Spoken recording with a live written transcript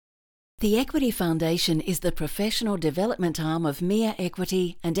The Equity Foundation is the professional development arm of MIA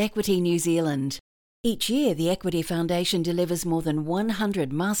Equity and Equity New Zealand. Each year, the Equity Foundation delivers more than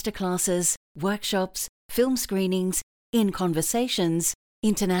 100 masterclasses, workshops, film screenings, in-conversations,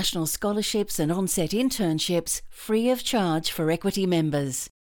 international scholarships and on-set internships free of charge for Equity members.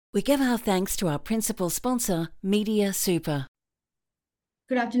 We give our thanks to our principal sponsor, Media Super.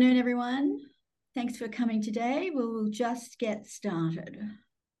 Good afternoon, everyone. Thanks for coming today. We'll just get started.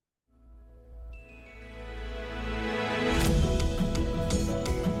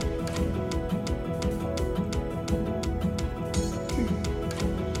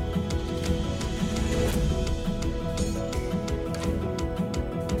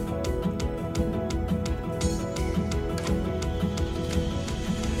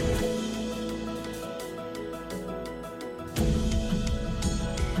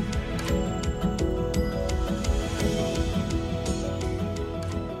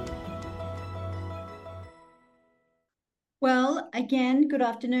 Well, again, good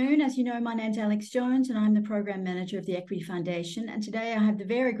afternoon. As you know, my name's Alex Jones and I'm the Program Manager of the Equity Foundation. And today I have the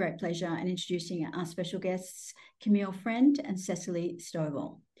very great pleasure in introducing our special guests, Camille Friend and Cessalee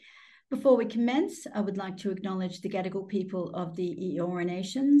Stovall. Before we commence, I would like to acknowledge the Gadigal people of the Eora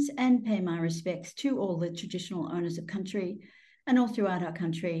Nations and pay my respects to all the traditional owners of country and all throughout our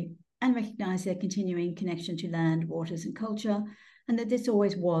country, and recognise their continuing connection to land, waters and culture, and that this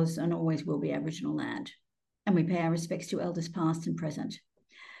always was and always will be Aboriginal land. And we pay our respects to elders past and present.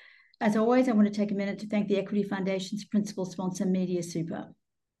 As always, I want to take a minute to thank the Equity Foundation's principal sponsor, Media Super.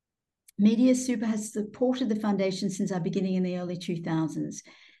 Media Super has supported the foundation since our beginning in the early 2000s.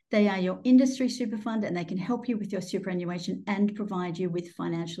 They are your industry super fund and they can help you with your superannuation and provide you with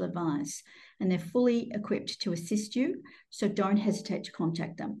financial advice. And they're fully equipped to assist you, so don't hesitate to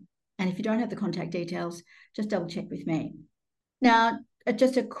contact them. And if you don't have the contact details, just double check with me. Now,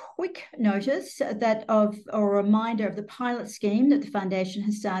 just a quick notice or a reminder of the pilot scheme that the foundation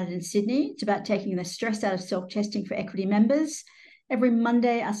has started in Sydney. It's about taking the stress out of self-testing for Equity members. Every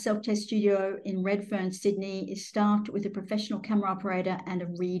Monday, our self-test studio in Redfern, Sydney is staffed with a professional camera operator and a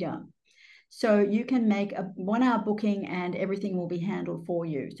reader. So you can make a 1-hour booking and everything will be handled for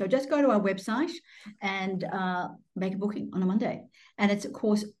you. So just go to our website and make a booking on a Monday. And it's, of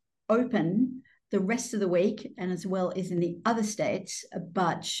course, open the rest of the week and as well as in the other states,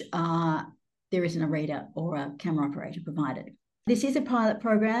 but there isn't a reader or a camera operator provided. This is a pilot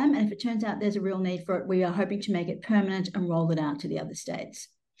program, and if it turns out there's a real need for it, we are hoping to make it permanent and roll it out to the other states.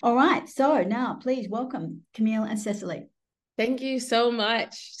 All right, so now please welcome Camille and Cessalee. Thank you so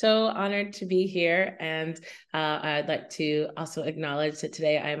much. So honored to be here. And I'd like to also acknowledge that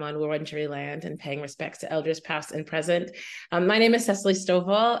today I am on Wurundjeri land and paying respects to elders past and present. My name is Cessalee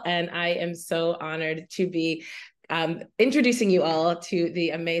Stovall, and I am so honored to be introducing you all to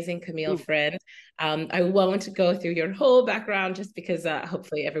the amazing Camille Friend. I won't go through your whole background just because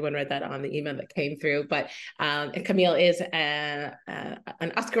hopefully everyone read that on the email that came through. But Camille is an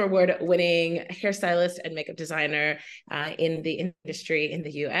Oscar award-winning hairstylist and makeup designer in the industry in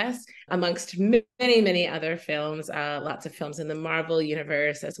the US, amongst many, many other films, lots of films in the Marvel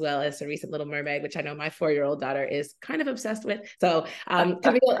universe, as well as the recent Little Mermaid, which I know my 4-year-old daughter is kind of obsessed with. So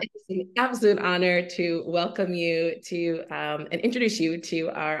Camille, it's an absolute honor to welcome you to and introduce you to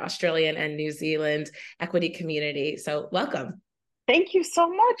our Australian and New Zealand equity community. So welcome. Thank you so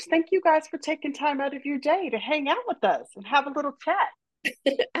much. Thank you guys for taking time out of your day to hang out with us and have a little chat.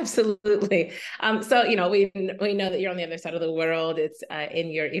 Absolutely. So, you know, we know that you're on the other side of the world. It's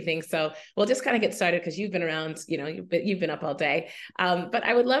in your evening. So we'll just kind of get started because you've been around, you know, you've been up all day. But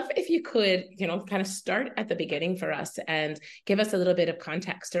I would love if you could, you know, kind of start at the beginning for us and give us a little bit of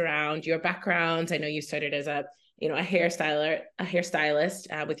context around your background. I know you started as a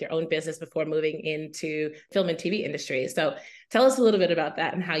hairstylist with your own business before moving into film and TV industry. So tell us a little bit about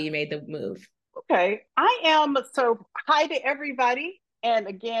that and how you made the move. Okay. So hi to everybody. And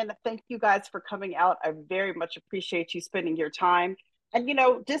again, thank you guys for coming out. I very much appreciate you spending your time. And, you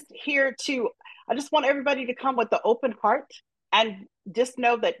know, I just want everybody to come with the open heart and just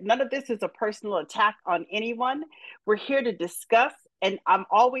know that none of this is a personal attack on anyone. We're here to discuss, and I'm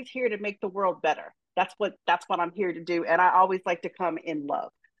always here to make the world better. That's what I'm here to do. And I always like to come in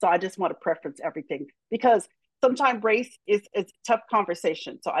love. So I just want to preference everything because sometimes race is a tough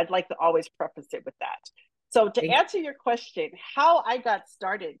conversation. So I'd like to always preface it with that. So to answer your question, how I got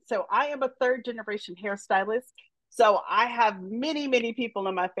started. So I am a 3rd-generation hairstylist. So I have many, many people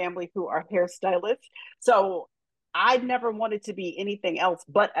in my family who are hairstylists. So I never wanted to be anything else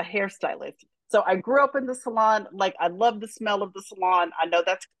but a hairstylist. So I grew up in the salon. Like, I love the smell of the salon. I know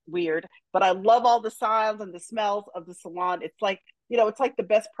that's weird, but I love all the sounds and the smells of the salon. It's like it's like the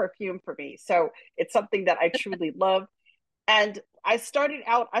best perfume for me. So it's something that I truly love. And I started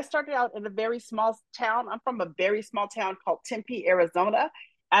out in a very small town. I'm from a very small town called Tempe, Arizona.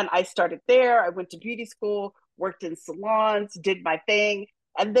 And I started there. I went to beauty school, worked in salons, did my thing.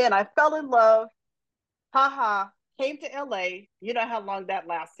 And then I fell in love, haha, came to LA. You know how long that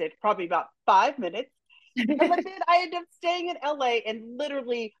lasted, probably about 5 minutes. But then I ended up staying in LA and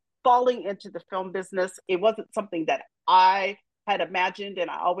literally falling into the film business. It wasn't something that I had imagined. And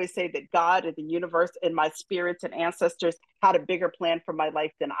I always say that God and the universe and my spirits and ancestors had a bigger plan for my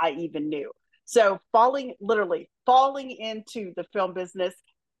life than I even knew. So literally falling into the film business,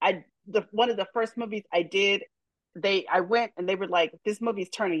 one of the first movies I did, I went and they were like, this movie's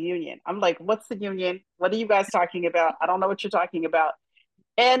turning union. I'm like, what's the union? What are you guys talking about? I don't know what you're talking about.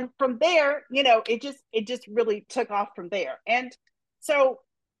 And from there, it just really took off from there. And so,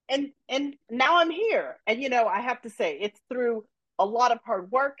 and now I'm here. And, I have to say it's through a lot of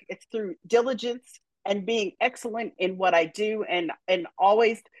hard work. It's through diligence and being excellent in what I do, and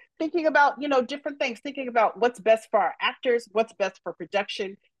always thinking about, different things, thinking about what's best for our actors, what's best for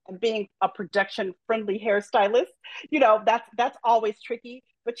production, and being a production friendly hairstylist. That's always tricky,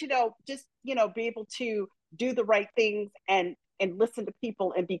 but, just, be able to do the right things and listen to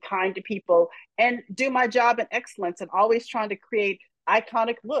people and be kind to people and do my job in excellence and always trying to create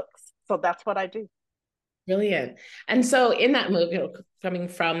iconic looks. So that's what I do. Brilliant. And so in that move, coming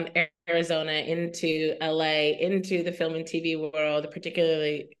from Arizona into LA, into the film and TV world,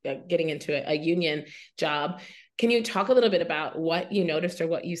 particularly getting into a union job, can you talk a little bit about what you noticed or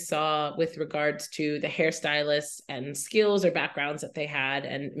what you saw with regards to the hairstylists and skills or backgrounds that they had,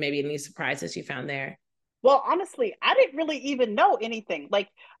 and maybe any surprises you found there? Well, honestly, I didn't really even know anything. Like,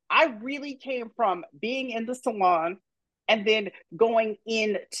 I really came from being in the salon and then going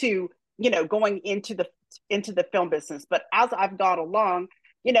into the film business. But as I've gone along,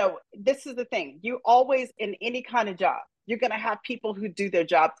 this is the thing. You always, in any kind of job, you're going to have people who do their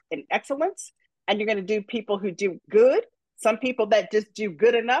jobs in excellence, and you're going to do people who do good, some people that just do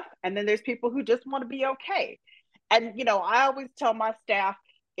good enough, and then there's people who just want to be okay. And, I always tell my staff,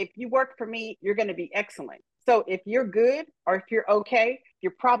 if you work for me, you're going to be excellent. So if you're good or if you're okay,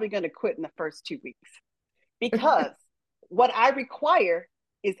 you're probably going to quit in the first 2 weeks, because what I require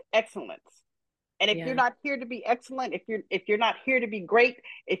is excellence. And if you're not here to be excellent, if you're not here to be great,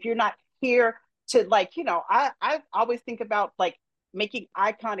 if you're not here to, like, I always think about like making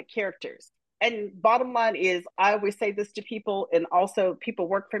iconic characters. And bottom line is, I always say this to people, and also people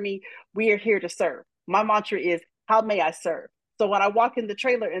work for me, we are here to serve. My mantra is, how may I serve? So when I walk in the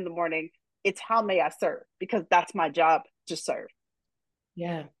trailer in the morning, it's how may I serve? Because that's my job, to serve.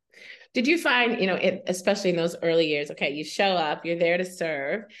 Yeah. Did you find, especially in those early years, okay, you show up, you're there to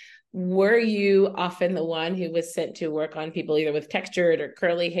serve. Were you often the one who was sent to work on people either with textured or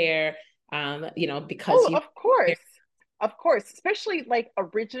curly hair? Because of course, especially like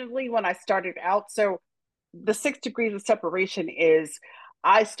originally when I started out. So the 6 degrees of separation is,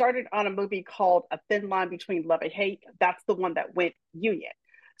 I started on a movie called A Thin Line Between Love and Hate. That's the one that went union.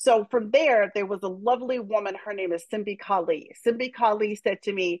 So from there was a lovely woman. Her name is Simbi Kali. Simbi Kali said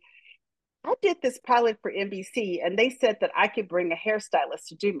to me, I did this pilot for NBC and they said that I could bring a hairstylist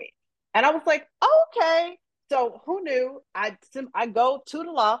to do me. And I was like, okay. So who knew? I go to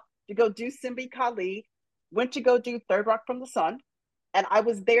the law to go do Simbi Kali, went to go do Third Rock from the Sun, and I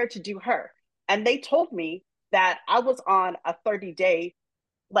was there to do her. And they told me that I was on a 30-day,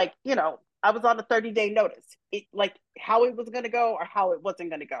 I was on a 30-day notice, like how it was going to go or how it wasn't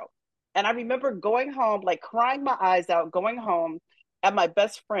going to go. And I remember going home, like crying my eyes out, going home. And my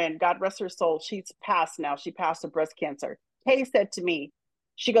best friend, God rest her soul, she's passed now. She passed of breast cancer. Kay said to me,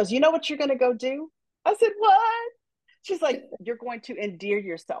 she goes, you know what you're going to go do? I said, what? She's like, you're going to endear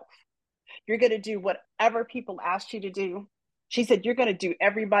yourself. You're going to do whatever people ask you to do. She said, you're going to do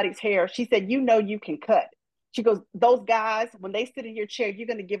everybody's hair. She said, you can cut. She goes, those guys, when they sit in your chair, you're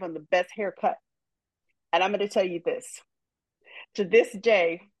going to give them the best haircut. And I'm going to tell you this. To this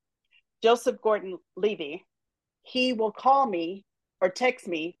day, Joseph Gordon-Levitt, he will call me or text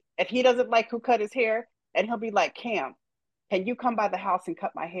me if he doesn't like who cut his hair, and he'll be like, Cam, can you come by the house and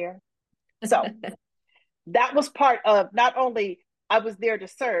cut my hair? So that was part of, not only I was there to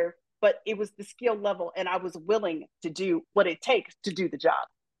serve, but it was the skill level, and I was willing to do what it takes to do the job.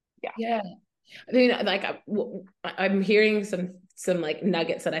 Yeah. I mean, like, I'm hearing some like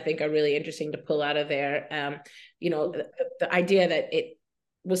nuggets that I think are really interesting to pull out of there. The idea that it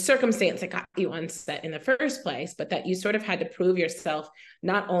was circumstance that got you on set in the first place, but that you sort of had to prove yourself,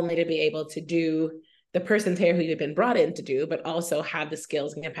 not only to be able to do the person's hair who you've been brought in to do, but also have the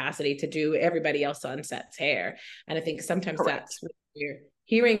skills and capacity to do everybody else on set's hair. And I think sometimes Correct. That's you're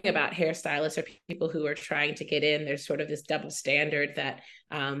hearing about hairstylists or people who are trying to get in, there's sort of this double standard that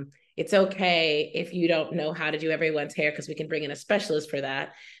it's okay if you don't know how to do everyone's hair because we can bring in a specialist for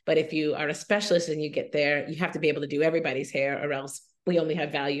that. But if you are a specialist and you get there, you have to be able to do everybody's hair, or else we only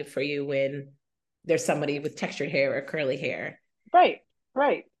have value for you when there's somebody with textured hair or curly hair. Right,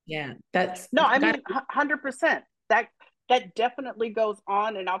 right. Yeah, that's no, I mean, 100%. That definitely goes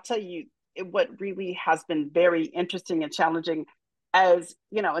on, and I'll tell you what really has been very interesting and challenging, as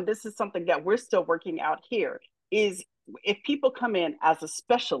you know, and this is something that we're still working out here, is if people come in as a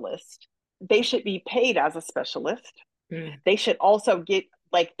specialist, they should be paid as a specialist. They should also get,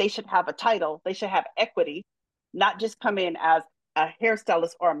 like, they should have a title, they should have equity, not just come in as a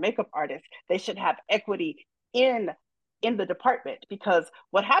hairstylist or a makeup artist. They should have equity in the department, because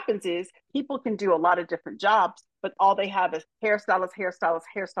what happens is people can do a lot of different jobs, but all they have is hairstylist,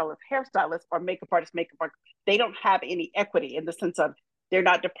 or makeup artist, They don't have any equity in the sense of they're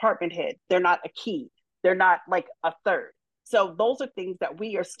not department head, they're not a key, they're not like a third. So those are things that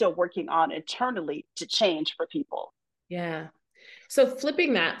we are still working on internally to change for people. Yeah. So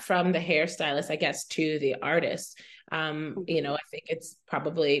flipping that from the hairstylist, I guess, to the artist, you know, I think it's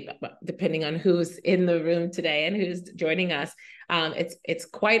probably, depending on who's in the room today and who's joining us, it's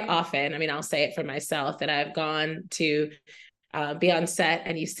quite often, I mean, I'll say it for myself, that I've gone to be on set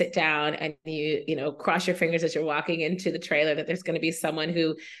and you sit down and you know, cross your fingers as you're walking into the trailer that there's going to be someone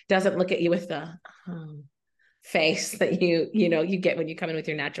who doesn't look at you with the face that you know you get when you come in with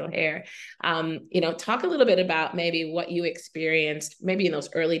your natural hair. You know, talk a little bit about maybe what you experienced maybe in those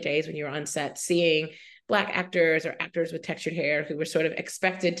early days when you were on set, seeing Black actors or actors with textured hair who were sort of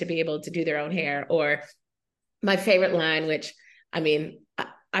expected to be able to do their own hair. Or my favorite line, which I mean,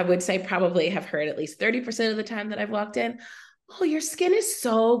 I would say probably have heard at least 30% of the time that I've walked in, "Oh, your skin is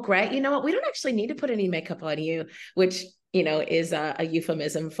so great. You know what? We don't actually need to put any makeup on you," which, you know, is a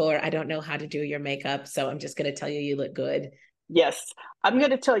euphemism for, "I don't know how to do your makeup, so I'm just going to tell you you look good." Yes, I'm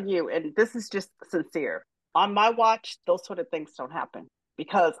going to tell you, and this is just sincere. On my watch, those sort of things don't happen,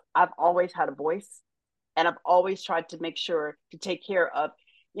 because I've always had a voice, and I've always tried to make sure to take care of,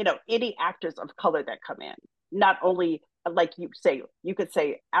 you know, any actors of color that come in. Not only, like you could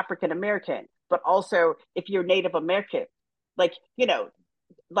say African American, but also if you're Native American, like, you know,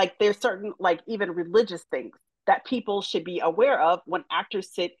 like there's certain, like, even religious things that people should be aware of when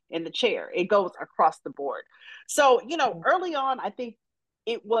actors sit in the chair. It goes across the board. So, you know, early on, I think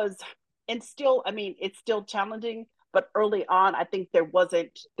it was, and still, I mean, it's still challenging, but early on, I think there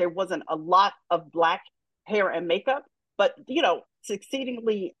wasn't a lot of Black hair and makeup. But, you know,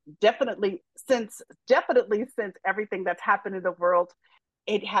 succeedingly, definitely since everything that's happened in the world,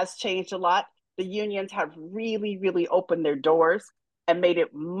 it has changed a lot. The unions have really, really opened their doors and made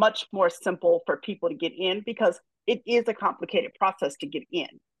it much more simple for people to get in, because it is a complicated process to get in.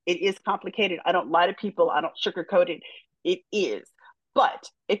 It is complicated. I don't lie to people. I don't sugarcoat it. It is. But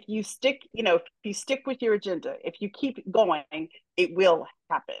if you stick, you know, if you stick with your agenda, if you keep going, it will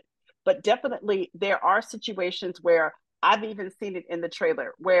happen. But definitely there are situations where I've even seen it in the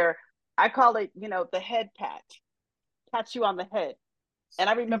trailer, where I call it, you know, the head pat you on the head. And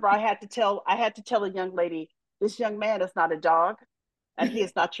I remember I had to tell a young lady, this young man is not a dog, and he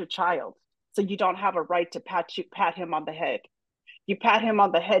is not your child. So you don't have a right to pat him on the head. You pat him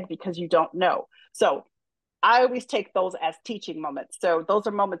on the head because you don't know. So I always take those as teaching moments. So those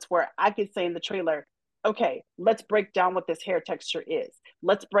are moments where I could say in the trailer, okay, let's break down what this hair texture is.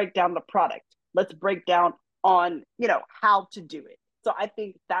 Let's break down the product. Let's break down on, you know, how to do it. So I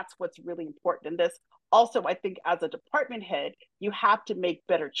think that's what's really important in this. Also, I think as a department head, you have to make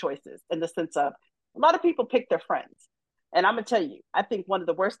better choices, in the sense of, a lot of people pick their friends. And I'm going to tell you, I think one of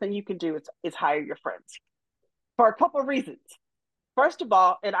the worst things you can do is hire your friends, for a couple of reasons. First of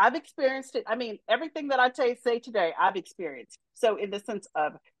all, and I've experienced it. I mean, everything that I say today, I've experienced. So in the sense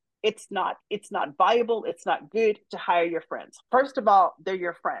of, it's not viable, it's not good to hire your friends. First of all, they're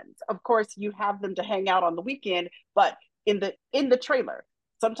your friends. Of course, you have them to hang out on the weekend, but in the trailer,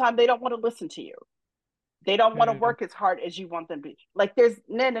 sometimes they don't want to listen to you. They don't want to work as hard as you want them to be. Like, there's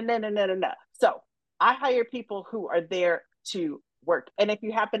no. So I hire people who are there to work. And if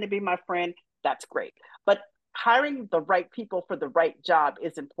you happen to be my friend, that's great. But hiring the right people for the right job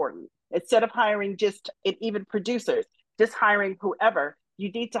is important. Instead of hiring just, and even producers, just hiring whoever, you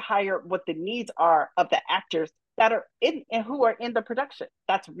need to hire what the needs are of the actors that are in and who are in the production.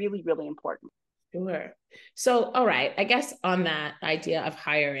 That's really, really important. Sure. So, all right, I guess on that idea of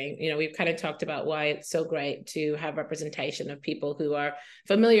hiring, you know, we've kind of talked about why it's so great to have representation of people who are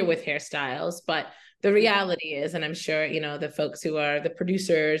familiar with hairstyles, but the reality is, and I'm sure, you know, the folks who are the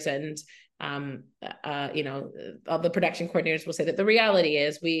producers and all the production coordinators will say that the reality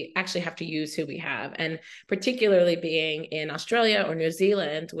is we actually have to use who we have. And particularly being in Australia or New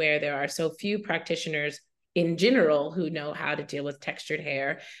Zealand, where there are so few practitioners in general who know how to deal with textured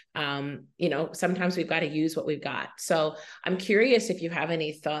hair, sometimes we've got to use what we've got. So I'm curious if you have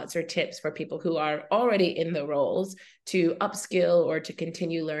any thoughts or tips for people who are already in the roles to upskill or to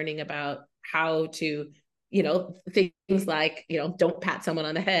continue learning about how to, things like, don't pat someone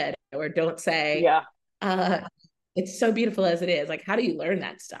on the head or don't say, it's so beautiful as it is. Like, how do you learn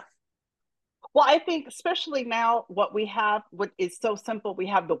that stuff? Well, I think especially now what is so simple, we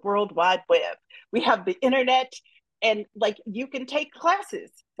have the World Wide Web, we have the internet, and like you can take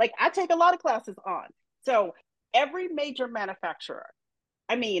classes. Like I take a lot of classes on. So every major manufacturer,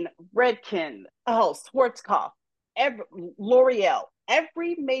 Redken, Schwarzkopf, L'Oreal,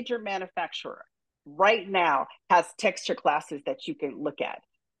 every major manufacturer right now has texture classes that you can look at.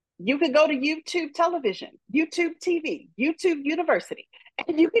 You can go to YouTube television, YouTube TV, YouTube University,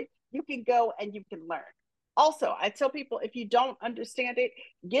 and you can go and you can learn. Also, I tell people, if you don't understand it,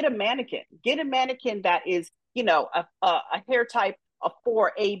 get a mannequin. Get a mannequin that is, a hair type of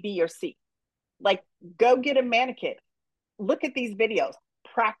 4A, B, or C. Like, go get a mannequin. Look at these videos.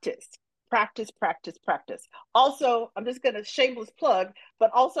 Practice, practice, practice, practice. Also, I'm just going to shameless plug,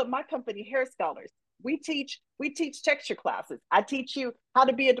 but also my company, Hairstylist. We teach texture classes. I teach you how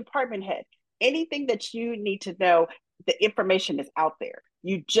to be a department head. Anything that you need to know, the information is out there.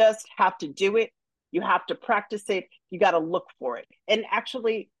 You just have to do it. You have to practice it. You got to look for it. And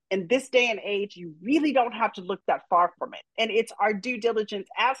actually, in this day and age, you really don't have to look that far from it. And it's our due diligence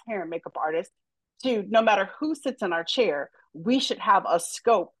as hair and makeup artists to, no matter who sits in our chair, we should have a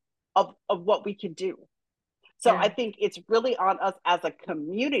scope of what we can do. So I think it's really on us as a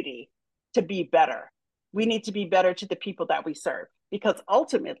community to be better. We need to be better to the people that we serve, because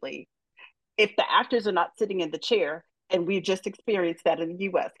ultimately, if the actors are not sitting in the chair, and we've just experienced that in the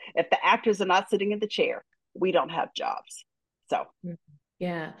US, if the actors are not sitting in the chair, we don't have jobs. So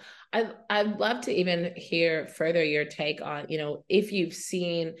yeah, I'd love to even hear further your take on, if you've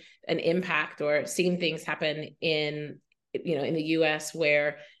seen an impact or seen things happen in the US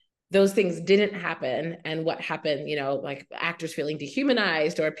where those things didn't happen, and what happened, like actors feeling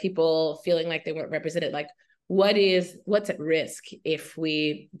dehumanized or people feeling like they weren't represented. Like, what's at risk if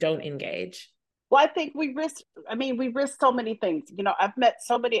we don't engage? Well, I think we risk so many things. I've met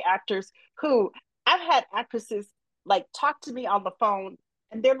so many actors who, I've had actresses like talk to me on the phone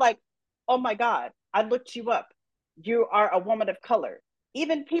and they're like, oh my God, I looked you up. You are a woman of color.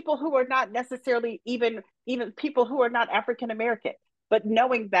 Even people who are not necessarily, even people who are not African American, but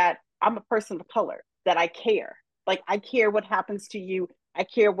knowing that I'm a person of color, that I care. Like, I care what happens to you. I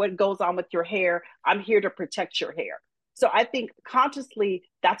care what goes on with your hair. I'm here to protect your hair. So I think consciously,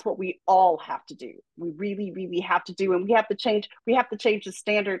 that's what we all have to do. We really, really have to do. And we have to change the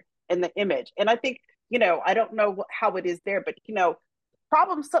standard and the image. And I think, I don't know how it is there, but,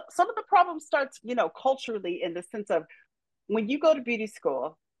 some of the problems starts, culturally, in the sense of when you go to beauty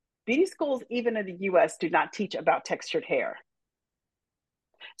schools, even in the US, do not teach about textured hair.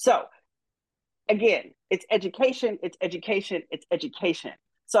 So again, it's education, it's education, it's education.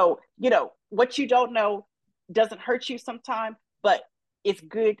 So, what you don't know doesn't hurt you sometimes, but it's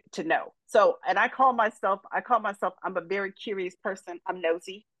good to know. So, and I call myself, I'm a very curious person. I'm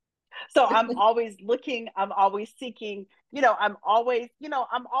nosy. So I'm always looking, I'm always seeking, I'm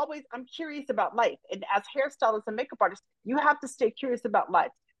curious about life. And as hairstylists and makeup artists, you have to stay curious about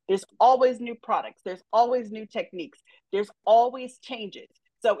life. There's always new products. There's always new techniques. There's always changes.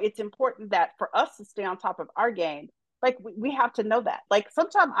 So it's important that for us to stay on top of our game, like we have to know that. Like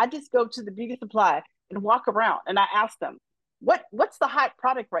sometimes I just go to the beauty supply and walk around and I ask them, what's the hot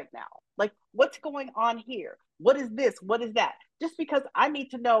product right now? Like, what's going on here? What is this? What is that? Just because I need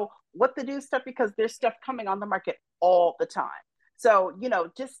to know what the new stuff, because there's stuff coming on the market all the time. So,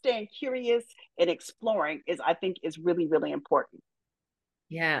 just staying curious and exploring I think is really, really important.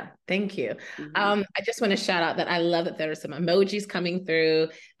 Yeah, thank you. I just want to shout out that I love that there are some emojis coming through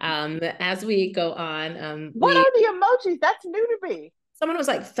as we go on. What are the emojis? That's new to me. Someone was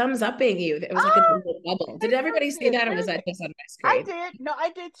like thumbs upping you. It was like a little bubble. Did everybody see that, or was that just on my screen? I did. No, I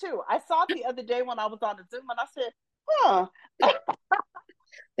did too. I saw it the other day when I was on the Zoom, and I said, huh.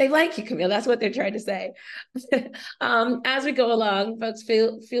 They like you, Camille. That's what they're trying to say. As we go along, folks,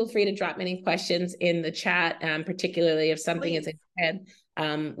 feel free to drop any questions in the chat, particularly if something is in your head.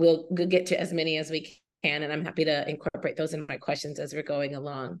 We'll get to as many as we can, and I'm happy to incorporate those in my questions as we're going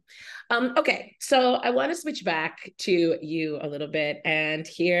along. Okay, so I want to switch back to you a little bit and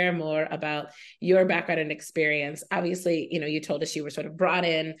hear more about your background and experience. Obviously, you told us you were sort of brought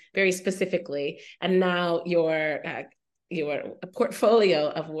in very specifically, and now your portfolio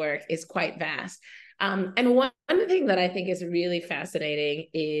of work is quite vast. And one thing that I think is really fascinating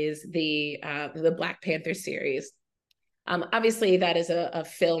is the Black Panther series. Obviously, that is a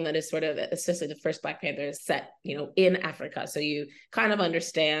film that is sort of, especially the first Black Panther, is set, in Africa. So you kind of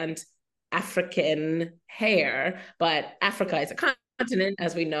understand African hair, but Africa is a continent,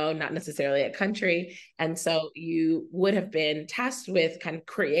 as we know, not necessarily a country. And so you would have been tasked with kind of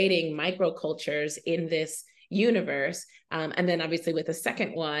creating microcultures in this universe. And then obviously with the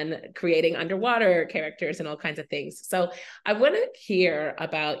second one, creating underwater characters and all kinds of things. So I want to hear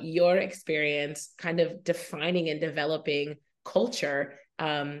about your experience kind of defining and developing culture,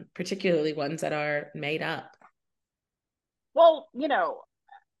 particularly ones that are made up. Well,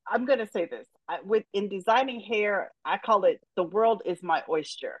 I'm going to say this. In designing hair, I call it the world is my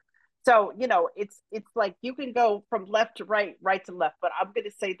oyster. So, it's like you can go from left to right, right to left, but I'm going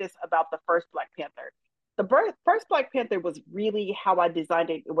to say this about the first Black Panther. The first Black Panther was really how I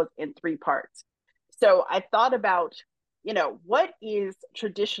designed it. It was in 3 parts. So I thought about, what is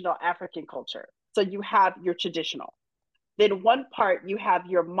traditional African culture? So you have your traditional. Then one part, you have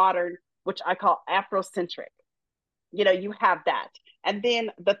your modern, which I call Afrocentric. You have that. And then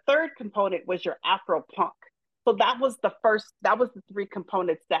the third component was your Afro punk. So that was the 3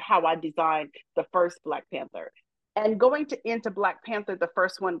 components that how I designed the first Black Panther. And going into Black Panther, the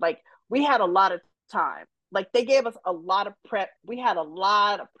first one, like we had a lot of time. Like they gave us a lot of prep. We had a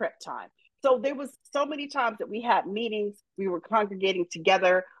lot of prep time. So there was so many times that we had meetings, we were congregating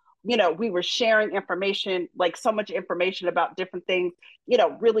together, we were sharing information, like so much information about different things,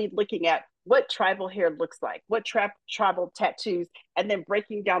 really looking at what tribal hair looks like, what tribal tattoos, and then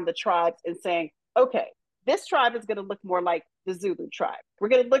breaking down the tribes and saying, okay, this tribe is going to look more like the Zulu tribe. We're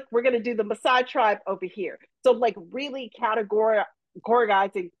going to do the Maasai tribe over here. So like really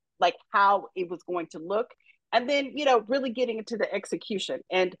categorizing like how it was going to look. And then, really getting into the execution.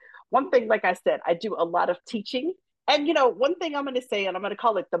 And one thing, like I said, I do a lot of teaching. And, one thing I'm going to say, and I'm going to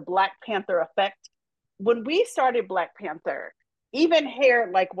call it the Black Panther effect. When we started Black Panther, even hair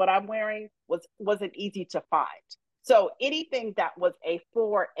like what I'm wearing wasn't easy to find. So anything that was a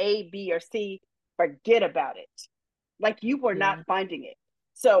 4A, B, or C, forget about it. Like you were not finding it.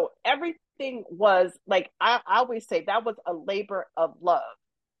 So everything was like, I always say that was a labor of love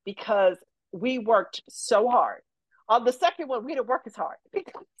because we worked so hard. On the second one, we didn't work as hard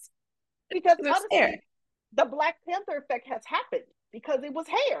because honestly, the Black Panther effect has happened because it was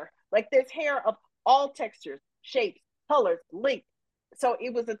hair. Like there's hair of all textures, shapes, colors, length. So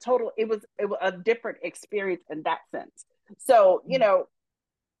it was a different experience in that sense. So,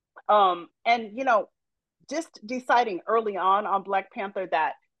 just deciding early on Black Panther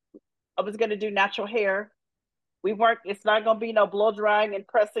that I was going to do natural hair. It's not going to be no blow drying and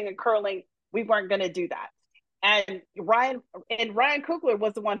pressing and curling. We weren't going to do that. And Ryan Coogler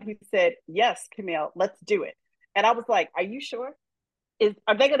was the one who said, yes, Camille, let's do it. And I was like, are you sure?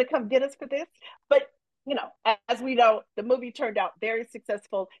 Are they going to come get us for this? But, as we know, the movie turned out very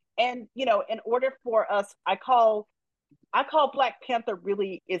successful. And, in order for us, I call Black Panther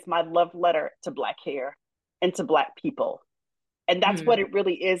really is my love letter to Black hair and to Black people. And that's what it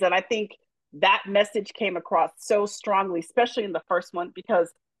really is. And I think that message came across so strongly, especially in the first one,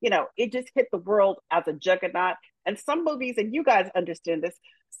 because it just hit the world as a juggernaut. And some movies, and you guys understand this,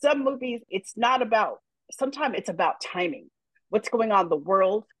 some movies, sometimes it's about timing. What's going on in the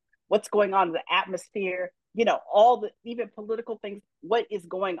world, what's going on in the atmosphere, all the even political things, what is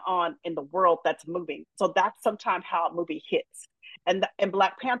going on in the world that's moving. So that's sometimes how a movie hits. And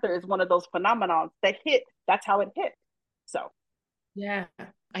Black Panther is one of those phenomenons that hit, that's how it hit. So. Yeah,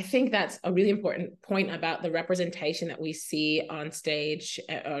 I think that's a really important point about the representation that we see on stage,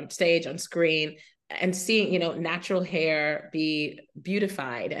 on screen, and seeing, natural hair be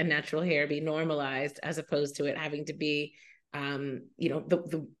beautified and natural hair be normalized as opposed to it having to be,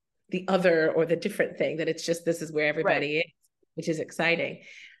 the other or the different thing, that it's just, this is where everybody is, which is exciting.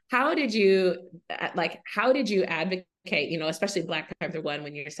 How did you advocate, especially Black Panther 1,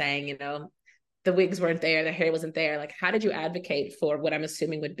 when you're saying, the wigs weren't there, the hair wasn't there. Like, how did you advocate for what I'm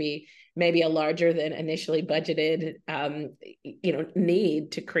assuming would be maybe a larger than initially budgeted,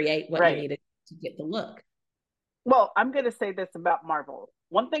 need to create what you needed to get the look? Well, I'm going to say this about Marvel.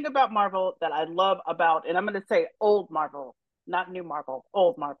 One thing about Marvel that I love about, and I'm going to say old Marvel, not new Marvel,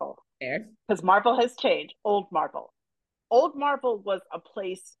 old Marvel. Because Marvel has changed, old Marvel. Old Marvel was a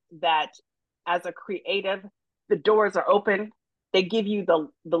place that as a creative, the doors are open. They give you the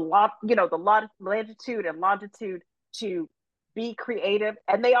lot, the latitude and longitude to be creative,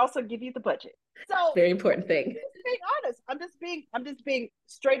 and they also give you the budget. So very important thing. Just being honest. I'm just being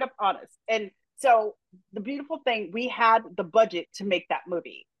straight up honest. And so the beautiful thing, we had the budget to make that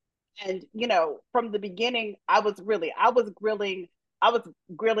movie. And from the beginning, I was grilling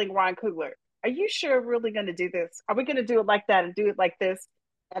Ryan Coogler. Are you sure we're really going to do this? Are we going to do it like that and do it like this?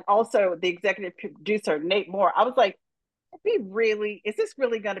 And also the executive producer, Nate Moore, I was like, is this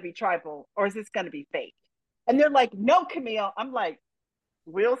really going to be tribal or is this going to be fake? And they're like, no, Camille. I'm like,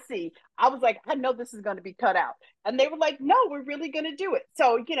 we'll see. I was like, I know this is going to be cut out. And they were like, no, we're really going to do it.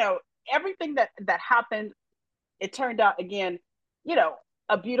 So, everything that happened, it turned out, again,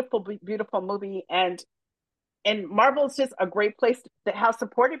 a beautiful, beautiful movie. And Marvel is just a great place that has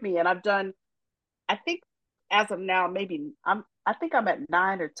supported me. And I've done, I think as of now, I think I'm at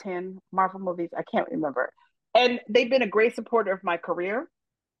 9 or 10 Marvel movies. I can't remember. And they've been a great supporter of my career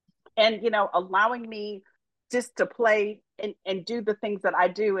and, allowing me just to play and do the things that I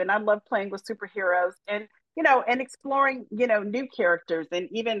do. And I love playing with superheroes and, and exploring, new characters and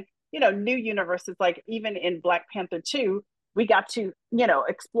even, new universes, like even in Black Panther 2, we got to,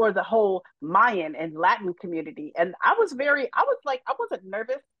 explore the whole Mayan and Latin community. And I was like, I wasn't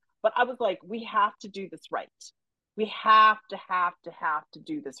nervous, but I was like, we have to do this right. We have to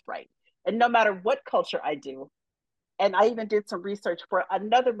do this right. And no matter what culture I do, and I even did some research for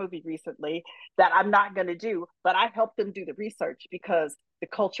another movie recently that I'm not going to do, but I helped them do the research because the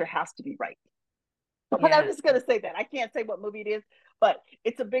culture has to be right. Yeah. But I'm just going to say that. I can't say what movie it is, but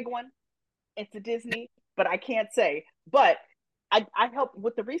it's a big one. It's a Disney, but I can't say. But I help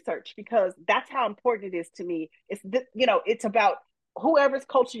with the research because that's how important it is to me. It's about whoever's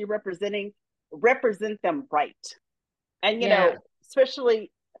culture you're representing, represent them right. And,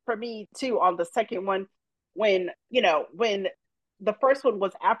 especially for me too, on the second one, when the first one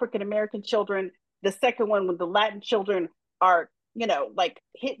was African-American children, the second one when the Latin children are, like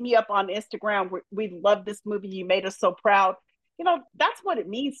hit me up on Instagram. We love this movie. You made us so proud. That's what it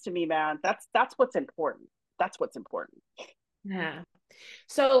means to me, man. That's what's important. That's what's important. Yeah.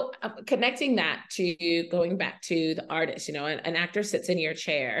 So connecting that to going back to the artist, an actor sits in your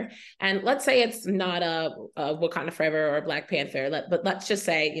chair and let's say it's not a Wakanda Forever or Black Panther, but let's just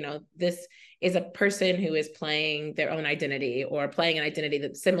say, this is a person who is playing their own identity or playing an identity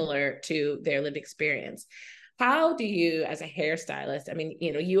that's similar to their lived experience. How do you, as a hairstylist, I mean,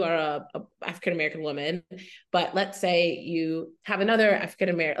 you are a African-American woman, but let's say you have another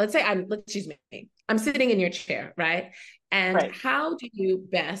African-American, let's say I'm sitting in your chair, right? And right. How do you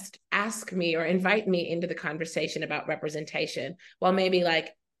best ask me or invite me into the conversation about representation? Well, maybe like,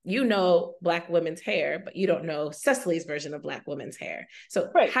 Black women's hair, but you don't know Cessalee's version of Black women's hair.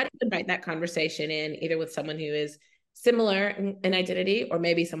 So right. How do you invite that conversation in, either with someone who is similar in identity or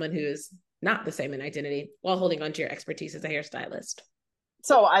maybe someone who is not the same in identity while holding on to your expertise as a hairstylist?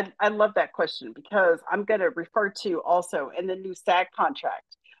 So I love that question because I'm going to refer to also in the new SAG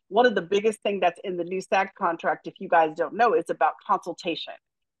contract. One of the biggest things that's in the new SAG contract, if you guys don't know, is about consultation.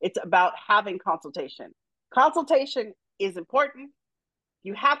 It's about having consultation. Consultation is important.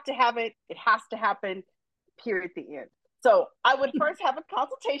 You have to have it. It has to happen, period, at the end. So I would first have a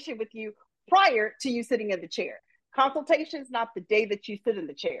consultation with you prior to you sitting in the chair. Consultation is not the day that you sit in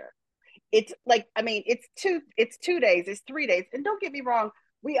the chair. It's like, it's 2 days, it's 3 days. And don't get me wrong,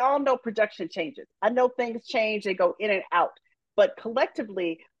 we all know production changes. I know things change, they go in and out. But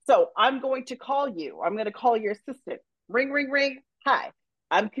collectively, so I'm going to call you. I'm going to call your assistant. Ring, ring, ring. Hi,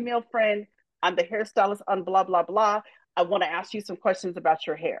 I'm Camille Friend. I'm the hairstylist on blah, blah, blah. I want to ask you some questions about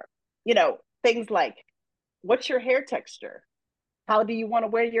your hair. Things like, what's your hair texture? How do you want to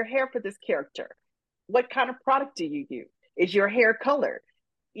wear your hair for this character? What kind of product do you use? Is your hair colored?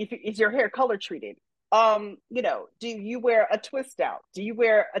 Is your hair color treated? Do you wear a twist out? Do you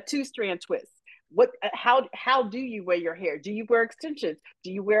wear a 2-strand twist? How do you wear your hair? Do you wear extensions?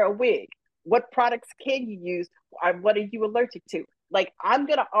 Do you wear a wig? What products can you use? What are you allergic to? Like, I'm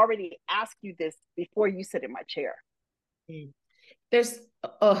going to already ask you this before you sit in my chair.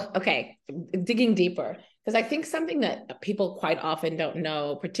 Digging deeper, because I think something that people quite often don't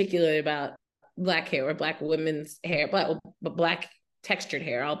know, particularly about Black hair or Black women's hair, but Black textured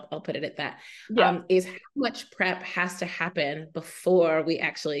hair, I'll put it at that, is how much prep has to happen before we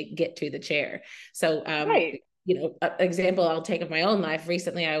actually get to the chair. So, right. An example I'll take of my own life.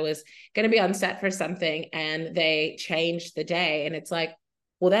 Recently, I was going to be on set for something and they changed the day. And it's like,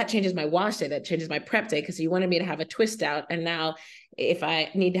 well, that changes my wash day. That changes my prep day because you wanted me to have a twist out. And now if I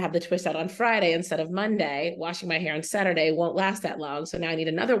need to have the twist out on Friday instead of Monday, washing my hair on Saturday won't last that long. So now I need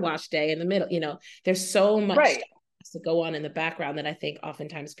another wash day in the middle. There's so much stuff to go on in the background that I think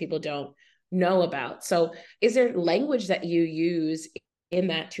oftentimes people don't know about. So is there language that you use in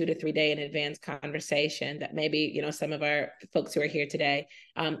that 2 to 3 day in advance conversation that maybe, some of our folks who are here today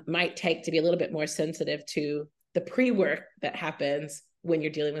might take to be a little bit more sensitive to the pre-work that happens when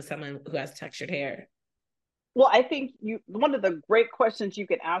you're dealing with someone who has textured hair? Well, I think one of the great questions you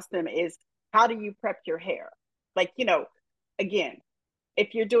can ask them is, how do you prep your hair? Like, again,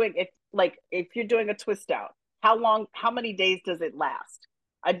 if you're doing a twist out, how many days does it last?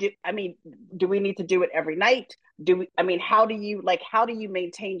 Do we need to do it every night? How do you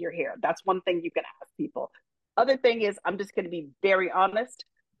maintain your hair? That's one thing you can ask people. Other thing is, I'm just going to be very honest.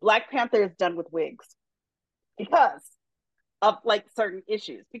 Black Panther is done with wigs because of certain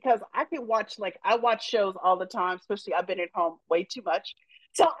issues. Because I watch shows all the time, especially I've been at home way too much.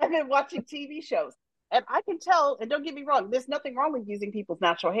 So I've been watching TV shows. And I can tell, and don't get me wrong, there's nothing wrong with using people's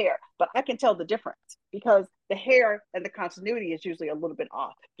natural hair, but I can tell the difference because the hair and the continuity is usually a little bit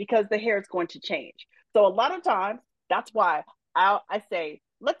off because the hair is going to change. So a lot of times, that's why I say,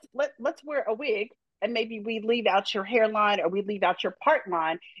 let's wear a wig and maybe we leave out your hairline or we leave out your part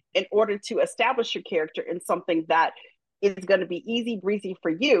line in order to establish your character in something that is going to be easy breezy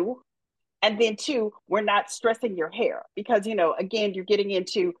for you. And then two, we're not stressing your hair because, again, you're getting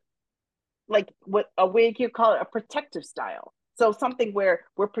into what a wig, you call it a protective style. So something where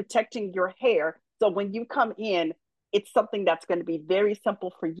we're protecting your hair. So when you come in, it's something that's going to be very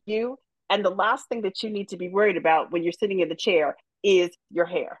simple for you. And the last thing that you need to be worried about when you're sitting in the chair is your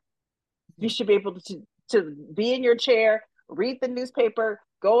hair. You should be able to be in your chair, read the newspaper,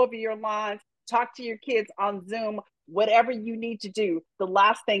 go over your lines, talk to your kids on Zoom, whatever you need to do. The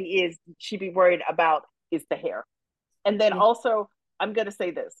last thing is you should be worried about is the hair. And then also, I'm going to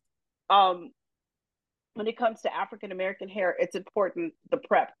say this. When it comes to African-American hair, it's important, the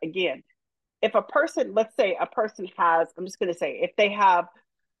prep. Again, if a person, let's say a person has, I'm just going to say, if they have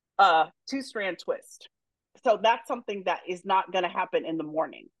a 2-strand twist. So that's something that is not going to happen in the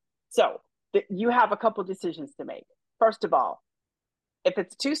morning. So you have a couple decisions to make. First of all, if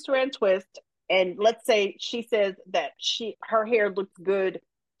it's 2-strand twist, and let's say she says that her hair looks good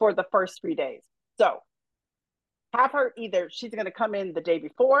for the first 3 days. So have her she's going to come in the day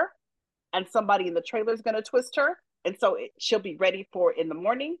before, and somebody in the trailer is going to twist her. And so she'll be ready for in the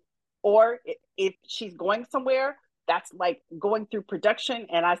morning. Or if she's going somewhere, that's like going through production.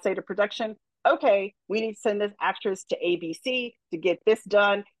 And I say to production, okay, we need to send this actress to ABC to get this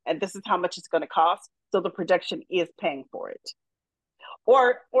done. And this is how much it's going to cost. So the production is paying for it.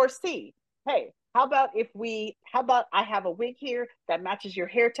 Or C, hey, how about I have a wig here that matches your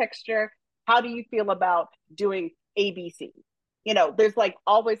hair texture. How do you feel about doing ABC? There's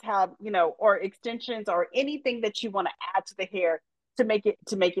always have, or extensions or anything that you want to add to the hair to make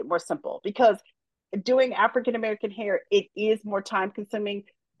it more simple. Because doing African-American hair, it is more time consuming,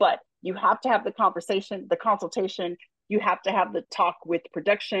 but you have to have the conversation, the consultation, you have to have the talk with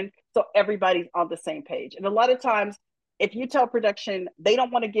production. So everybody's on the same page. And a lot of times, if you tell production, they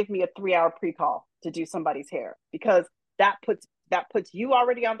don't want to give me a 3-hour pre-call to do somebody's hair because that puts you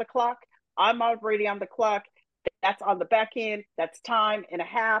already on the clock. I'm already on the clock. That's on the back end. That's time and a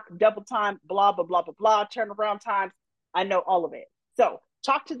half, double time, blah, blah, blah, blah, blah, turnaround times. I know all of it. So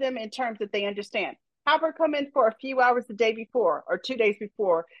talk to them in terms that they understand. Have her come in for a few hours the day before or 2 days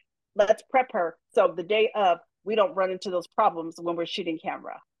before. Let's prep her. So the day of, we don't run into those problems when we're shooting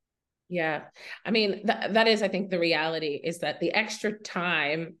camera. Yeah. I mean, that is, I think the reality is that the extra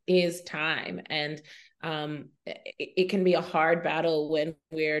time is time. And it can be a hard battle when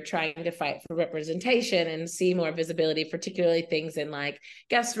we're trying to fight for representation and see more visibility, particularly things in like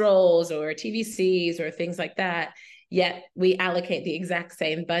guest roles or TVCs or things like that. Yet we allocate the exact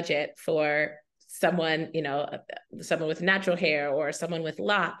same budget for someone, someone with natural hair or someone with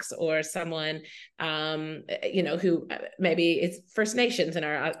locks or someone, who maybe is First Nations in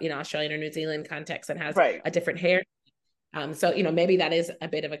our, Australian or New Zealand context and has a different hair. So, maybe that is a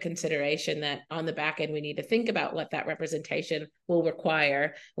bit of a consideration that on the back end, we need to think about what that representation will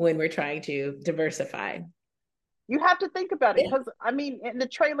require when we're trying to diversify. You have to think about it because, in the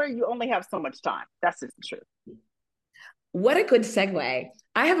trailer, you only have so much time. That's just the truth. What a good segue.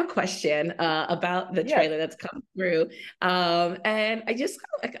 I have a question about the trailer that's come through. And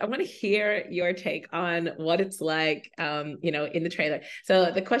I want to hear your take on what it's like, in the trailer.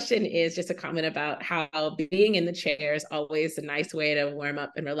 So the question is just a comment about how being in the chair is always a nice way to warm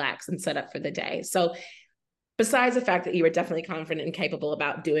up and relax and set up for the day. So besides the fact that you were definitely confident and capable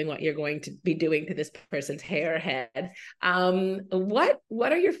about doing what you're going to be doing to this person's hair or head,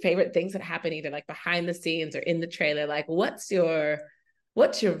 what are your favorite things that happen either like behind the scenes or in the trailer? Like what's your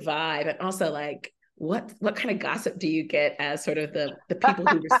vibe? And also like what kind of gossip do you get as sort of the people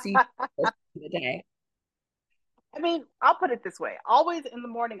who receive the day? I mean, I'll put it this way. Always in the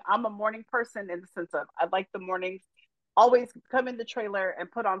morning, I'm a morning person in the sense of I like the mornings. Always come in the trailer and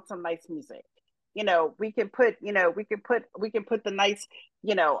put on some nice music. We can put, the nice,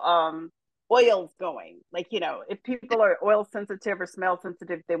 oils going. Like, if people are oil sensitive or smell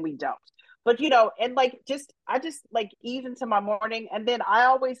sensitive, then we don't. But, and like I just like ease into my morning. And then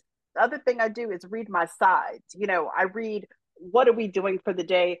the other thing I do is read my sides. I read what are we doing for the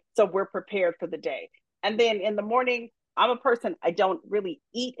day so we're prepared for the day. And then in the morning, I'm a person, I don't really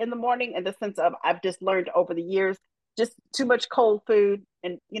eat in the morning in the sense of I've just learned over the years, just too much cold food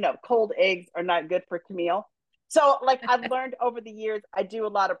and, cold eggs are not good for Camille. So like I've learned over the years, I do a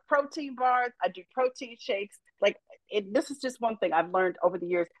lot of protein bars, I do protein shakes. Like this is just one thing I've learned over the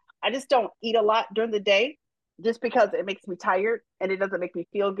years. I just don't eat a lot during the day just because it makes me tired and it doesn't make me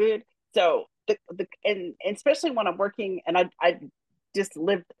feel good. So and especially when I'm working and I just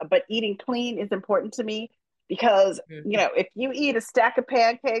live, but eating clean is important to me because, if you eat a stack of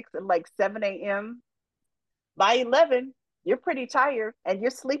pancakes at like 7 a.m., by 11, you're pretty tired and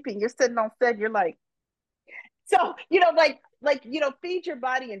you're sleeping, you're sitting on set, you're like, so, feed your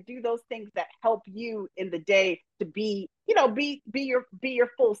body and do those things that help you in the day to be your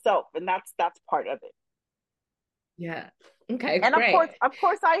full self. And that's part of it. Yeah. Okay, and great. Of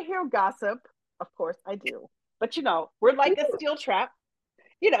course I hear gossip. Of course I do. But we're like a steel trap.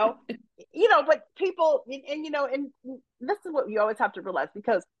 But people, and this is what you always have to realize,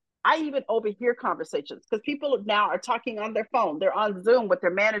 because I even overhear conversations because people now are talking on their phone. They're on Zoom with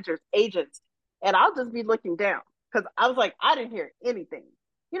their managers, agents, and I'll just be looking down because I was like, I didn't hear anything,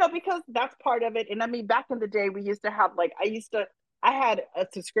 because that's part of it. And I mean, back in the day, we used to have I had a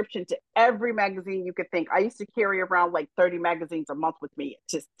subscription to every magazine you could think. I used to carry around like 30 magazines a month with me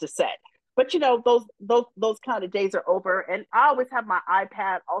to set. But those kind of days are over, and I always have my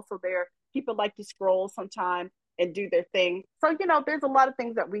iPad also there. People like to scroll sometime and do their thing. So there's a lot of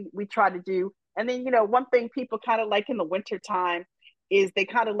things that we try to do. And then one thing people kind of like in the winter time is they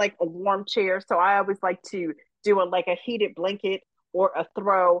kind of like a warm chair. So I always like to do a heated blanket or a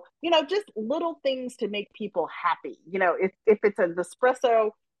throw. Just little things to make people happy. If it's an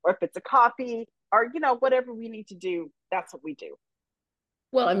espresso or if it's a coffee or whatever we need to do, that's what we do.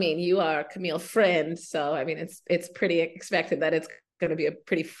 Well, I mean, you are Camille Friend, so I mean, it's pretty expected that it's going to be a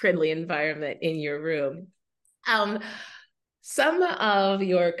pretty friendly environment in your room. Some of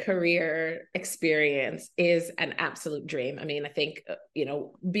your career experience is an absolute dream. I mean, I think,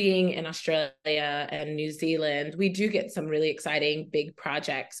 being in Australia and New Zealand, we do get some really exciting big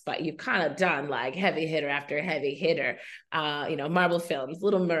projects, but you've kind of done like heavy hitter after heavy hitter, Marvel films,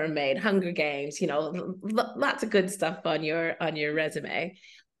 Little Mermaid, Hunger Games, lots of good stuff on your resume.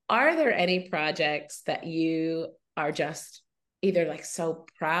 Are there any projects that you are just either like so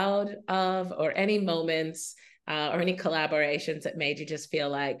proud of, or any moments or any collaborations that made you just feel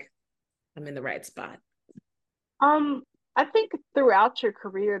like I'm in the right spot? I think throughout your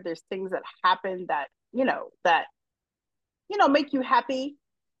career, there's things that happen that make you happy.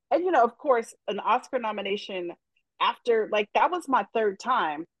 And of course, an Oscar nomination after that was my third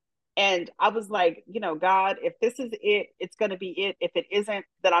time. And I was like, God, if this is it, it's going to be it. If it isn't,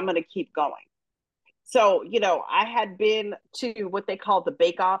 then I'm going to keep going. So, I had been to what they call the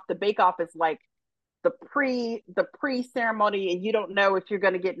Bake Off. The Bake Off is like the pre ceremony, and you don't know if you're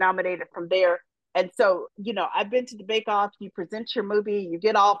going to get nominated from there. And so, I've been to the Bake Off. You present your movie, you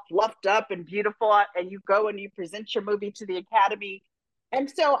get all fluffed up and beautiful, and you go and you present your movie to the Academy. And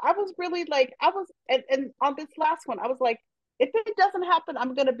so I was really like, and on this last one, I was like, if it doesn't happen,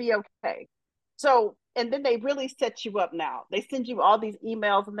 I'm going to be okay. So, and then they really set you up now. They send you all these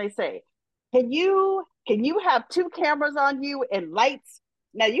emails and they say, can you have 2 cameras on you and lights?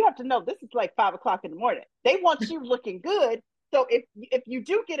 Now you have to know this is like 5 o'clock in the morning. They want you looking good. So if you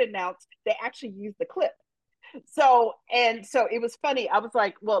do get announced, they actually use the clip. So it was funny. I was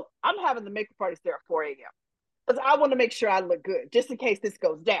like, well, I'm having the makeup artist there at 4 a.m. because I want to make sure I look good just in case this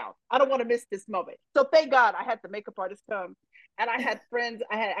goes down. I don't want to miss this moment. So thank God I had the makeup artist come, and I had friends.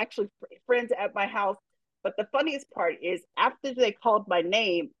 I had actually friends at my house. But the funniest part is after they called my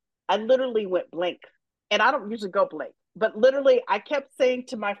name, I literally went blank. And I don't usually go blank, but literally I kept saying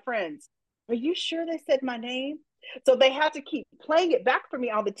to my friends, are you sure they said my name? So they had to keep playing it back for me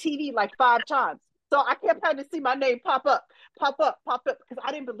on the TV like 5 times. So I kept having to see my name pop up, because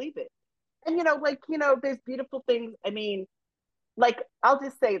I didn't believe it. And, there's beautiful things. I mean, like, I'll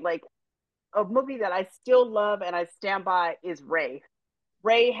just say, like, a movie that I still love and I stand by is Ray.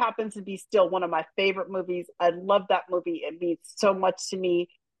 Ray happens to be still one of my favorite movies. I love that movie. It means so much to me.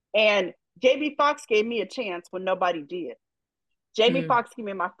 And Jamie Foxx gave me a chance when nobody did. Jamie Foxx gave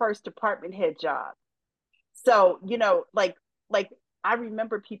me my first department head job. So, like I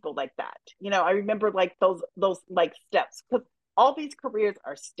remember people like that. I remember like those like steps, because all these careers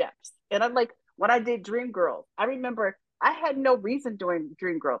are steps. And I'm like, when I did Dreamgirls, I remember I had no reason doing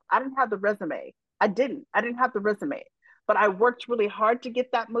Dreamgirls. I didn't have the resume. I didn't have the resume, but I worked really hard to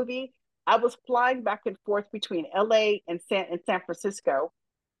get that movie. I was flying back and forth between LA and San Francisco.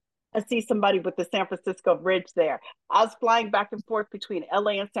 I see somebody with the San Francisco bridge there. I was flying back and forth between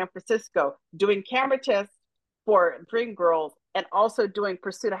LA and San Francisco doing camera tests for Dreamgirls and also doing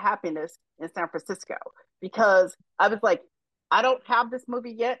Pursuit of Happiness in San Francisco, because I was like, I don't have this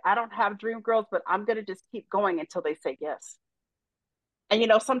movie yet. I don't have Dreamgirls, but I'm going to just keep going until they say yes. And,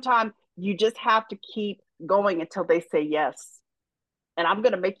 sometimes you just have to keep going until they say yes. And I'm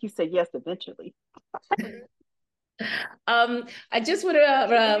going to make you say yes eventually. I just want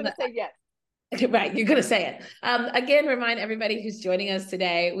to say yes. Right, you're going to say it. Again, remind everybody who's joining us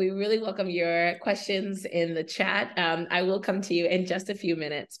today, we really welcome your questions in the chat. I will come to you in just a few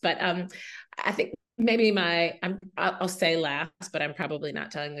minutes, but I think maybe I'll say last, but I'm probably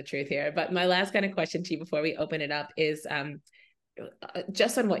not telling the truth here. But my last kind of question to you before we open it up is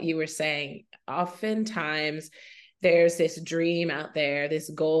just on what you were saying. Oftentimes, there's this dream out there,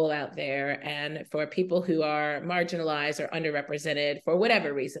 this goal out there. And for people who are marginalized or underrepresented for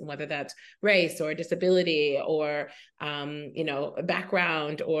whatever reason, whether that's race or disability or,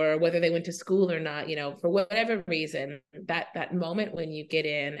 background, or whether they went to school or not, for whatever reason, that moment when you get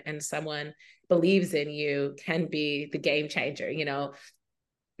in and someone believes in you can be the game changer.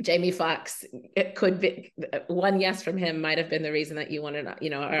 Jamie Foxx, it could be one yes from him might have been the reason that you wanted,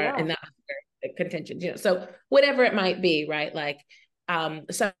 or in that contention, so whatever it might be, right? Like,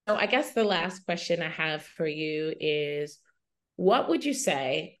 so I guess the last question I have for you is, what would you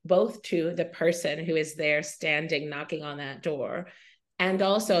say both to the person who is there standing, knocking on that door, and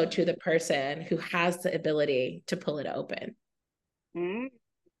also to the person who has the ability to pull it open?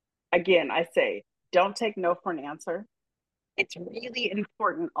 Again, I say, don't take no for an answer. It's really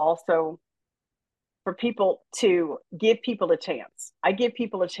important also for people to give people a chance. I give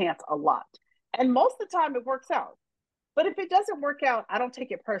people a chance a lot. And most of the time it works out. But if it doesn't work out, I don't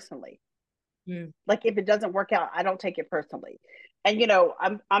take it personally. Like, if it doesn't work out, I don't take it personally. And,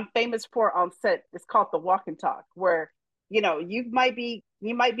 I'm famous for on set, it's called the walk and talk, where, you might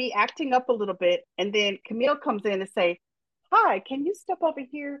be acting up a little bit. And then Camille comes in and say, hi, can you step over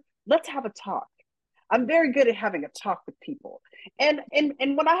here? Let's have a talk. I'm very good at having a talk with people. And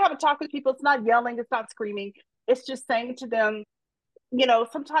when I have a talk with people, it's not yelling, it's not screaming. It's just saying to them,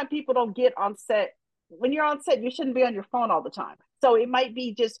 sometimes people don't get on set. When you're on set, you shouldn't be on your phone all the time. So it might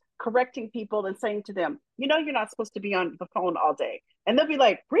be just correcting people and saying to them, you're not supposed to be on the phone all day. And they'll be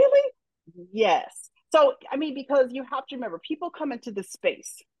like, really? Yes. So, I mean, because you have to remember, people come into this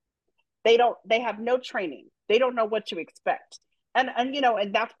space. They have no training. They don't know what to expect. And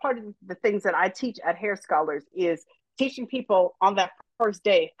that's part of the things that I teach at Hairstylist is teaching people on that first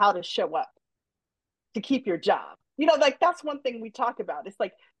day how to show up to keep your job. Like, that's one thing we talk about. It's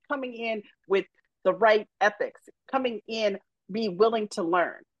like coming in with the right ethics, coming in, be willing to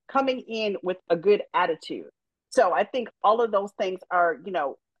learn, coming in with a good attitude. So I think all of those things are,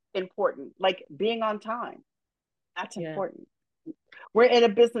 important, like being on time. That's important. We're in a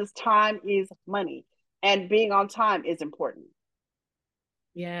business, time is money, and being on time is important.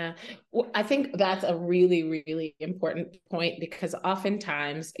 Yeah, well, I think that's a really, really important point, because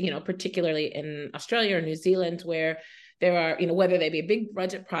oftentimes, particularly in Australia or New Zealand, where there are, whether they be a big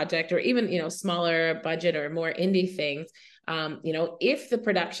budget project or even, smaller budget or more indie things, if the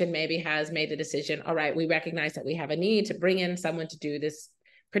production maybe has made the decision, all right, we recognize that we have a need to bring in someone to do this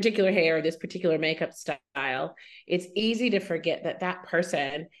particular hair or this particular makeup style, it's easy to forget that that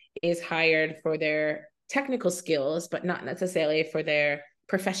person is hired for their technical skills, but not necessarily for their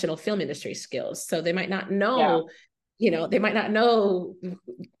professional film industry skills. So they might not know, they might not know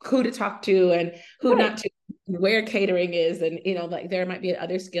who to talk to and who not to, where catering is. And, like, there might be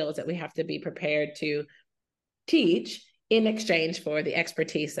other skills that we have to be prepared to teach in exchange for the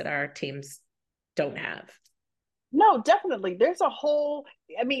expertise that our teams don't have. No, definitely. There's a whole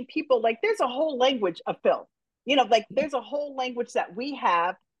language of film, like there's a whole language that we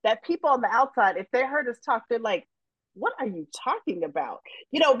have that people on the outside, if they heard us talk, they're like, what are you talking about?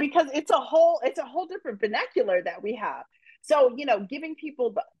 Because it's a whole different vernacular that we have. So, giving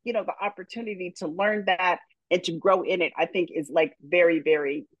people the opportunity to learn that and to grow in it, I think is like very,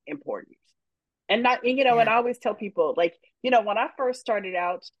 very important. And and I always tell people, like, when I first started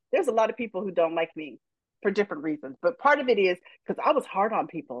out, there's a lot of people who don't like me for different reasons. But part of it is because I was hard on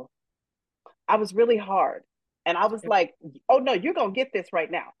people. I was really hard. And I was like, oh no, you're going to get this right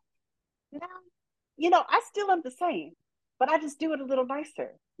now. Now, I still am the same, but I just do it a little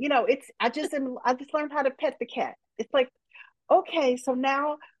nicer. I just learned how to pet the cat. It's like, okay, so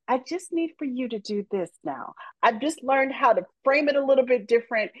now I just need for you to do this now. I've just learned how to frame it a little bit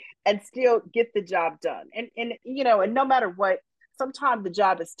different and still get the job done. And no matter what, sometimes the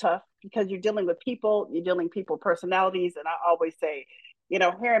job is tough because you're dealing with people, you're dealing with people personalities. And I always say,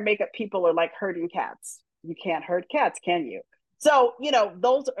 hair and makeup people are like herding cats. You can't herd cats, can you? So,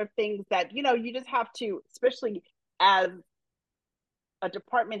 those are things that, you just have to, especially as a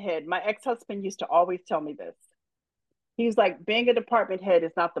department head. My ex-husband used to always tell me this. He's like, being a department head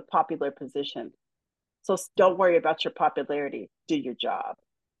is not the popular position. So don't worry about your popularity. Do your job.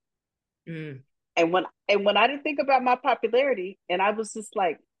 Mm. And when I didn't think about my popularity, and I was just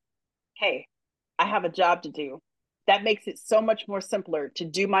like, hey, I have a job to do. That makes it so much more simpler to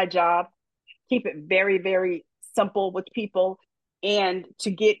do my job, keep it very, very simple with people, and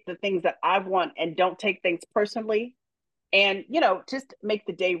to get the things that I want and don't take things personally. And, just make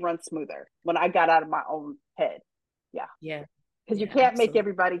the day run smoother when I got out of my own head. Yeah. Yeah. Because you can't make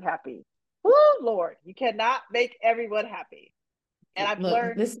everybody happy. Woo, Lord, you cannot make everyone happy. And I've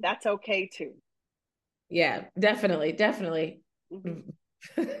learned that's okay too. Yeah, definitely.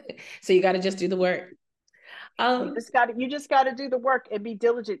 Mm-hmm. So you got to just do the work. You just got to do the work and be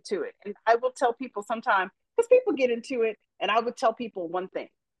diligent to it. And I will tell people sometimes, because people get into it, and I would tell people one thing.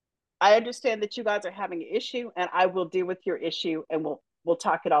 I understand that you guys are having an issue, and I will deal with your issue, and we'll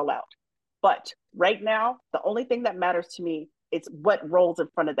talk it all out. But right now, the only thing that matters to me is what rolls in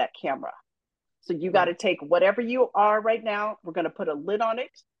front of that camera. So you got to take whatever you are right now. We're going to put a lid on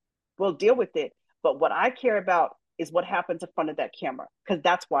it. We'll deal with it. But what I care about is what happens in front of that camera, because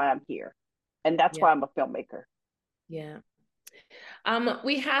that's why I'm here. And that's why I'm a filmmaker. Yeah.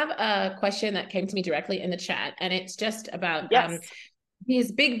 We have a question that came to me directly in the chat, and it's just about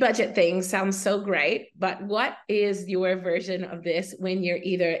these big budget things sound so great, but what is your version of this when you're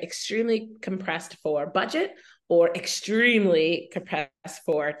either extremely compressed for budget or extremely compressed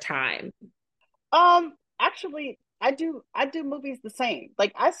for time? Actually, I do movies the same.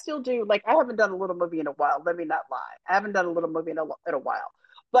 Like I still do. Like I haven't done a little movie in a while. Let me not lie. I haven't done a little movie in a while.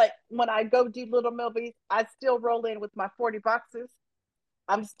 But when I go do little movies, I still roll in with my 40 boxes.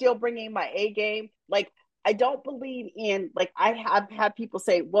 I'm still bringing my A game. Like I don't believe in, like I have had people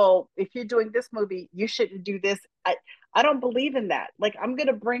say, well, if you're doing this movie, you shouldn't do this. I don't believe in that. Like I'm going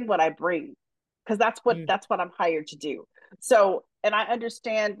to bring what I bring because that's what I'm hired to do. So, and I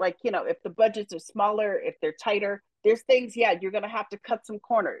understand, like, if the budgets are smaller, if they're tighter, there's things, you're going to have to cut some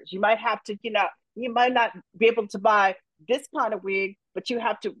corners. You might have to, you might not be able to buy this kind of wig, but you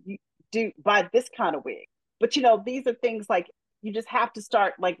have to buy this kind of wig. But, these are things like, you just have to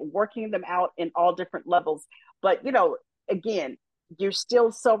start like working them out in all different levels. But, again, you're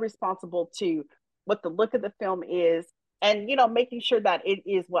still so responsible to what the look of the film is and, making sure that it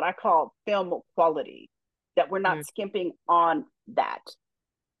is what I call film quality, that we're not skimping on that.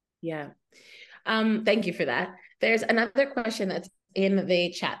 Yeah. Thank you for that. There's another question that's in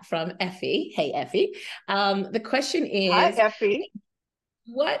the chat from Effie. Hey, Effie. The question is, hi, Effie.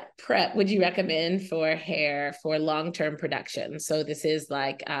 What prep would you recommend for hair for long-term production? So this is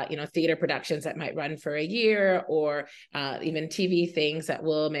like, theater productions that might run for a year, or even TV things that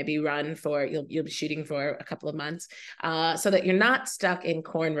will maybe run for, you'll be shooting for a couple of months, so that you're not stuck in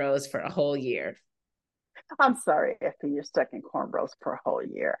cornrows for a whole year. I'm sorry, Effie, you're stuck in cornrows for a whole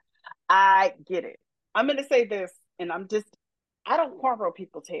year. I get it. I'm going to say this, and I don't cornrow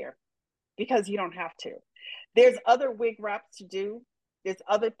people's hair because you don't have to. There's other wig wraps to do. There's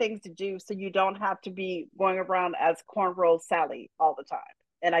other things to do, so you don't have to be going around as cornrow Sally all the time.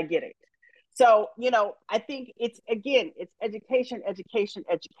 And I get it. So, I think it's education.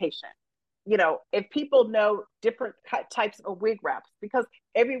 If people know different types of wig wraps, because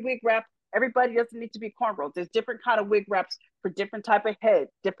every wig wrap, everybody doesn't need to be cornrows. There's different kind of wig wraps for different type of head,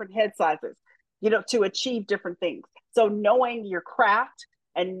 different head sizes, to achieve different things. So knowing your craft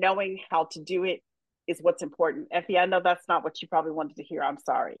and knowing how to do it is what's important. Effie, I know that's not what you probably wanted to hear. I'm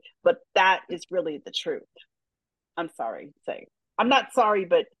sorry, but that is really the truth. I'm sorry to say. I'm not sorry,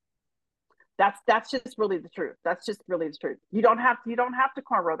 but that's just really the truth. That's just really the truth. You don't have to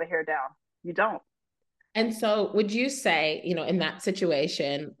cornrow the hair down. You don't. And so would you say, in that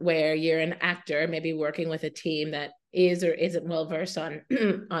situation where you're an actor, maybe working with a team that is or isn't well versed on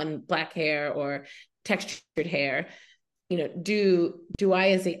on Black hair or textured hair, you know, do I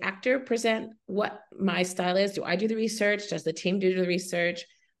as the actor present what my style is? Do I do the research? Does the team do the research?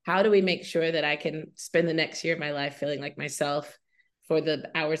 How do we make sure that I can spend the next year of my life feeling like myself for the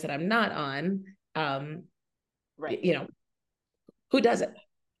hours that I'm not on? Right. You know, who does it?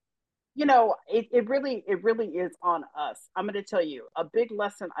 You know, it really is on us. I'm going to tell you a big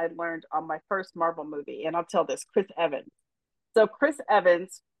lesson I learned on my first Marvel movie, and I'll tell this: Chris Evans. So Chris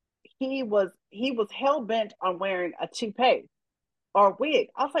Evans, he was hell bent on wearing a toupee or a wig.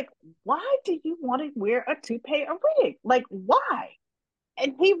 I was like, why do you want to wear a toupee or wig? Like, why?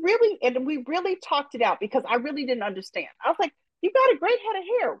 And we really talked it out because I really didn't understand. I was like, you got a great head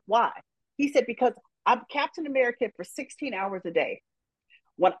of hair. Why? He said, because I'm Captain America for 16 hours a day.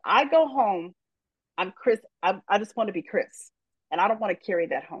 When I go home, I'm Chris. I just want to be Chris. And I don't want to carry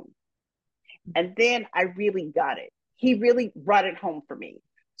that home. And then I really got it. He really brought it home for me.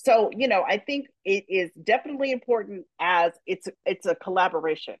 So, you know, I think it is definitely important as it's a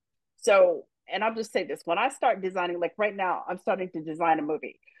collaboration. So, and I'll just say this, when I start designing, like right now, I'm starting to design a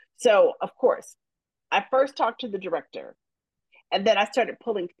movie. So of course, I first talked to the director and then I started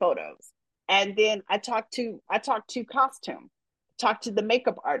pulling photos. And then I talked to costume, talked to the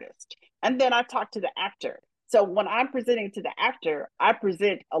makeup artist, and then I talked to the actor. So when I'm presenting to the actor, I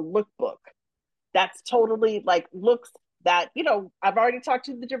present a lookbook that's totally like looks that, you know, I've already talked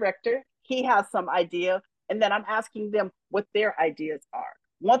to the director. He has some idea. And then I'm asking them what their ideas are.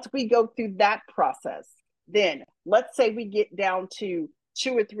 Once we go through that process, then let's say we get down to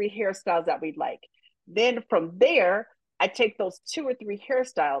 2 or 3 hairstyles that we like. Then from there, I take those 2 or 3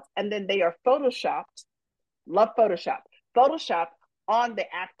 hairstyles and then they are photoshopped. Love Photoshop on the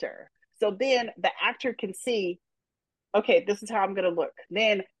actor. So then the actor can see, okay, this is how I'm going to look.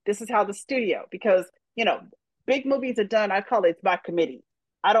 Then this is how the studio, because, you know, big movies are done. I call it by committee.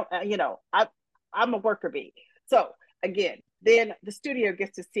 I don't, you know, I'm a worker bee. So again, then the studio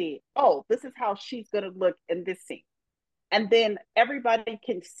gets to see, oh, this is how she's going to look in this scene. And then everybody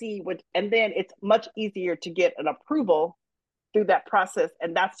can see what, and then it's much easier to get an approval through that process.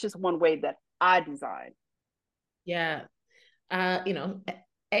 And that's just one way that I design. Yeah. You know,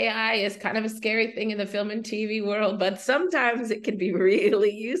 AI is kind of a scary thing in the film and TV world, but sometimes it can be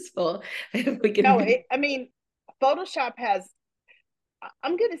really useful if we can. No, I mean, Photoshop has,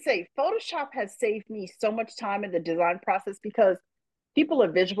 I'm going to say Photoshop has saved me so much time in the design process because people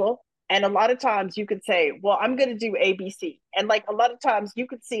are visual. And a lot of times you could say, well, I'm going to do ABC. And like a lot of times you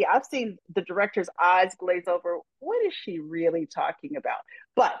could see, I've seen the director's eyes glaze over. What is she really talking about?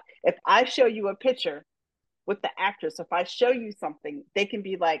 But if I show you a picture with the actress, if I show you something, they can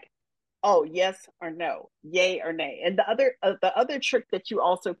be like, oh, yes or no, yay or nay. And the other trick that you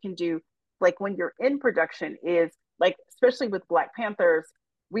also can do, like when you're in production, is like, especially with Black Panthers,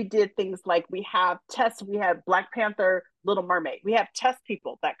 we did things like we have Black Panther, Little Mermaid. We have test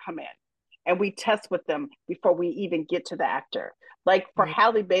people that come in and we test with them before we even get to the actor. Like for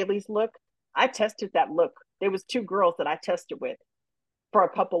Halle Bailey's look, I tested that look. There was 2 girls that I tested with for a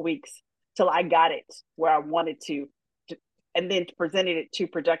couple weeks till I got it where I wanted to, and then presented it to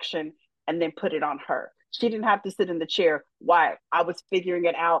production and then put it on her. She didn't have to sit in the chair while I was figuring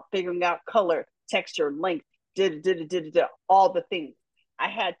out color, texture, length, all the things. I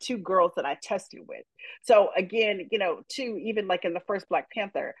had 2 girls that I tested with. So again, you know, even like in the first Black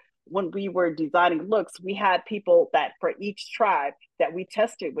Panther, when we were designing looks, we had people that for each tribe that we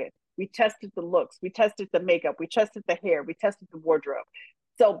tested with. We tested the looks, we tested the makeup, we tested the hair, we tested the wardrobe.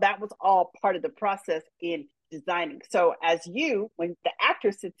 So that was all part of the process in designing. So when the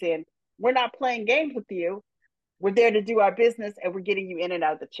actor sits in, we're not playing games with you. We're there to do our business and we're getting you in and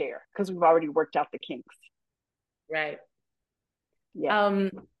out of the chair because we've already worked out the kinks. Right. Yeah.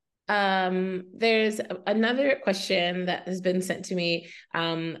 There's another question that has been sent to me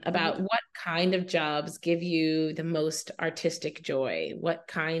about what kind of jobs give you the most artistic joy? What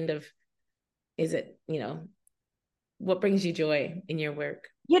kind of, is it, you know, what brings you joy in your work?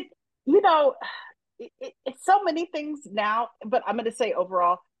 You know, it's so many things now, but I'm going to say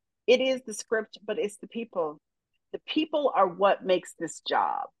overall, it is the script, but it's the people. The people are what makes this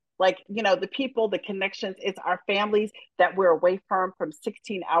job. Like, you know, the people, the connections, it's our families that we're away from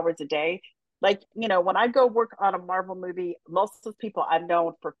 16 hours a day. Like, you know, when I go work on a Marvel movie, most of the people I've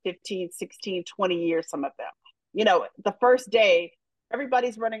known for 15, 16, 20 years, some of them, you know, the first day,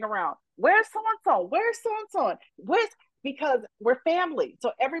 everybody's running around. Where's so-and-so? Where's so-and-so? Because we're family.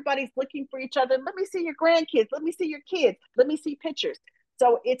 So everybody's looking for each other. Let me see your grandkids. Let me see your kids. Let me see pictures.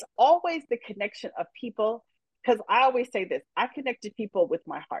 So it's always the connection of people. Because I always say this, I connect to people with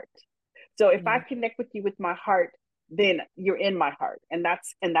my heart. So if I connect with you with my heart, then you're in my heart. And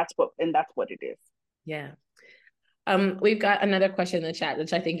that's what it is. Yeah. We've got another question in the chat,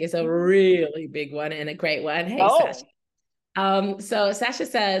 which I think is a really big one and a great one. Hey, Sasha. So Sasha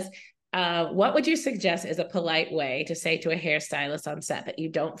says, what would you suggest is a polite way to say to a hairstylist on set that you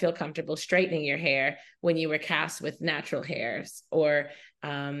don't feel comfortable straightening your hair when you were cast with natural hairs, or,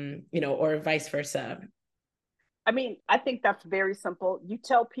 or vice versa? I mean, I think that's very simple. You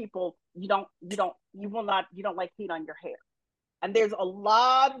tell people you don't like heat on your hair. And there's a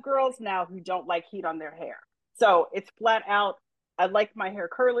lot of girls now who don't like heat on their hair. So it's flat out, I like my hair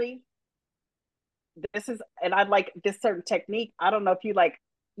curly. And I like this certain technique. I don't know if you like,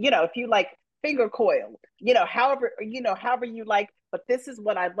 if you like finger coiled, however you like, but this is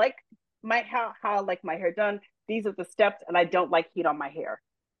what I like, how I like my hair done. These are the steps, and I don't like heat on my hair.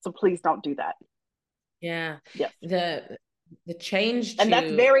 So please don't do that. Yeah. Yes. The change and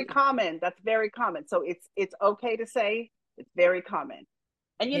that's very common. So it's okay to say, it's very common.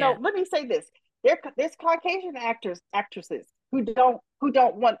 And let me say this: there's Caucasian actresses who don't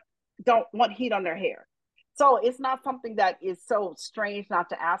want heat on their hair. So it's not something that is so strange not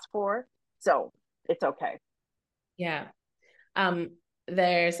to ask for. So it's okay. Yeah.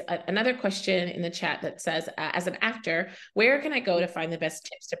 There's another question in the chat that says, as an actor, where can I go to find the best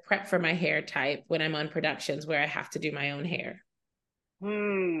tips to prep for my hair type when I'm on productions where I have to do my own hair?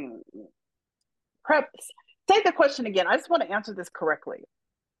 Prep. Say the question again. I just want to answer this correctly.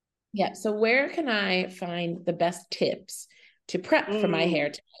 Yeah. So where can I find the best tips to prep for my hair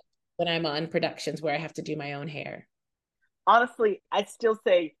type when I'm on productions where I have to do my own hair? Honestly, I still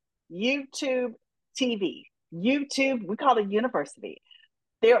say YouTube TV. YouTube, we call it university.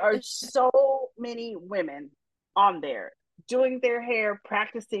 There are so many women on there doing their hair,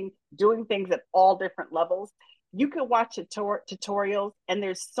 practicing, doing things at all different levels. You can watch tutorials, and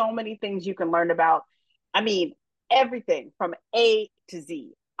there's so many things you can learn about. I mean, everything from A to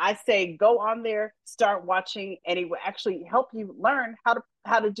Z. I say go on there, start watching, and it will actually help you learn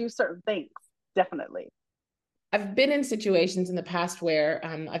how to do certain things. Definitely. I've been in situations in the past where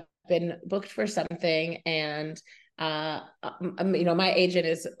I've been booked for something, and my agent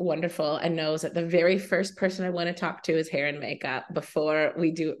is wonderful and knows that the very first person I want to talk to is hair and makeup before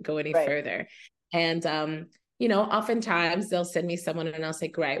we go any further. And oftentimes they'll send me someone and I'll say,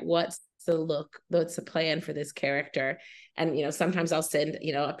 great, what's the look? What's the plan for this character? And sometimes I'll send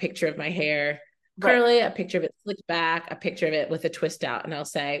a picture of my hair curly, a picture of it slicked back, a picture of it with a twist out, and I'll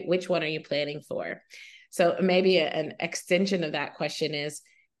say, which one are you planning for? So maybe an extension of that question is,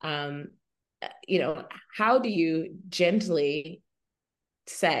 how do you gently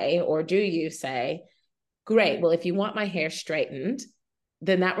say, or do you say, great, well, if you want my hair straightened,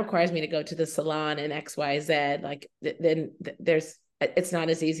 then that requires me to go to the salon and XYZ. Like, then it's not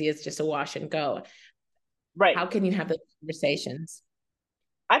as easy as just a wash and go. Right. How can you have those conversations?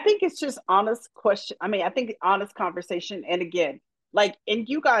 I think it's just honest question. I mean, I think honest conversation. And again, and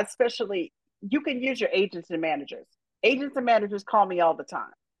you guys, especially, you can use your agents and managers. Agents and managers call me all the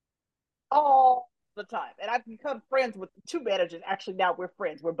time. And I've become friends with 2 managers. Actually, now we're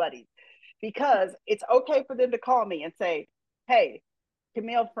friends, we're buddies, because it's okay for them to call me and say, hey,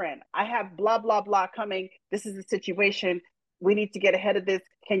 Camille Friend, I have blah, blah, blah coming. This is the situation. We need to get ahead of this.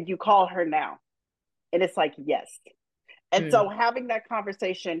 Can you call her now? And it's like, yes. And so having that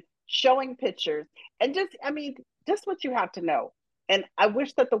conversation, showing pictures, and just what you have to know. And I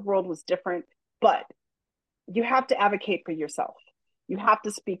wish that the world was different, but you have to advocate for yourself. You have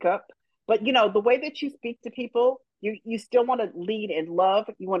to speak up. But, the way that you speak to people, you still want to lead in love.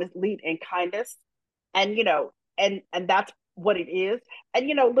 You want to lead in kindness. And, and that's what it is. And,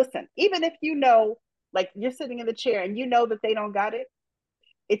 listen, even if like you're sitting in the chair and that they don't got it,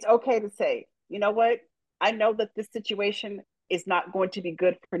 it's okay to say, you know what? I know that this situation is not going to be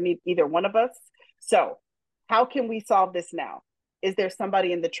good for either one of us. So how can we solve this now? Is there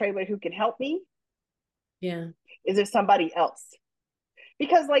somebody in the trailer who can help me? Yeah. Is there somebody else?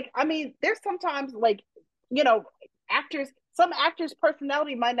 Because there's sometimes some actors'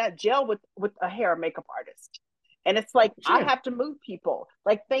 personality might not gel with a hair or makeup artist. And it's like, sure, I have to move people.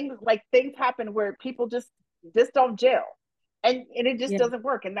 Things happen where people just don't gel. And it just doesn't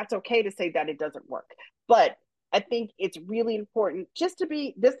work. And that's okay to say that it doesn't work. But I think it's really important just to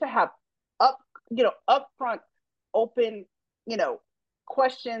have upfront, open,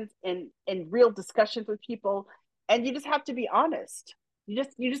 questions and real discussions with people. And you just have to be honest.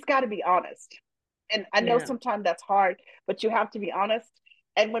 You just got to be honest. And I know sometimes that's hard, but you have to be honest.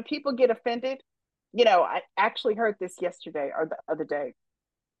 And when people get offended, I actually heard this yesterday or the other day.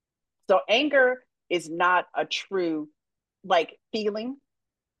 So anger is not a true feeling.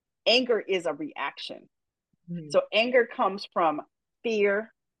 Anger is a reaction. So anger comes from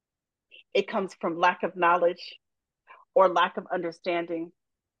fear. It comes from lack of knowledge or lack of understanding,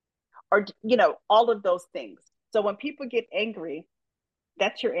 or, all of those things. So when people get angry,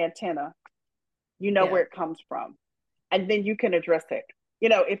 that's your antenna. You know where it comes from. And then you can address it.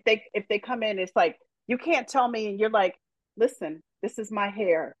 If they come in, it's like, you can't tell me, and you're like, listen, this is my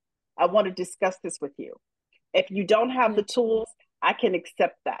hair. I want to discuss this with you. If you don't have the tools, I can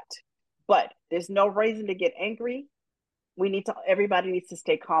accept that. But there's no reason to get angry. Everybody needs to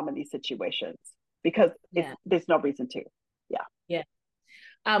stay calm in these situations, because there's no reason to. Yeah.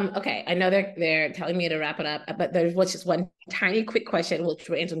 Okay, I know they're telling me to wrap it up, but there's just one tiny quick question, which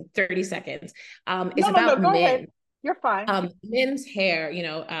will answer in 30 seconds. It's about go men. ahead. You're fine. Men's hair,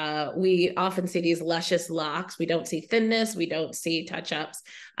 we often see these luscious locks. We don't see thinness. We don't see touch-ups.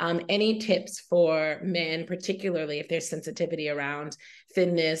 Any tips for men, particularly if there's sensitivity around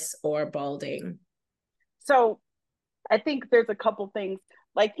thinness or balding? So I think there's a couple things,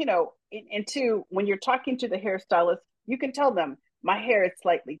 like, and two, when you're talking to the hairstylist, you can tell them, my hair is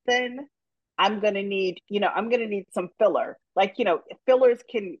slightly thin. I'm going to need some filler. Like, fillers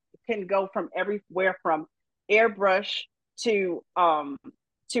can go from everywhere from airbrush to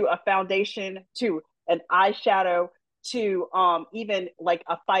a foundation, to an eyeshadow, to even like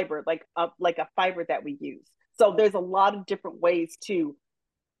a fiber, like a fiber that we use. So there's a lot of different ways to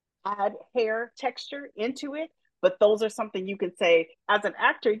add hair texture into it. But those are something you can say as an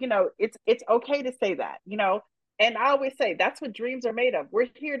actor. It's okay to say that. And I always say, that's what dreams are made of. We're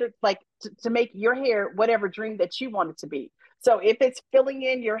here to make your hair whatever dream that you want it to be. So if it's filling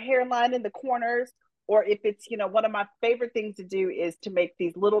in your hairline in the corners, or if it's, one of my favorite things to do is to make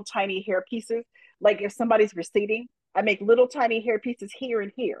these little tiny hair pieces. Like if somebody's receding, I make little tiny hair pieces here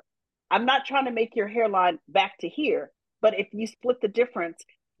and here. I'm not trying to make your hairline back to here, but if you split the difference,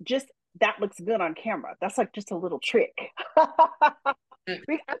 just that looks good on camera. That's like just a little trick. I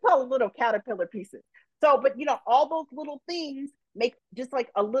call it little caterpillar pieces. So, but all those little things make just like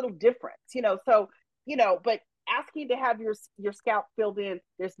a little difference, so, but asking to have your scalp filled in,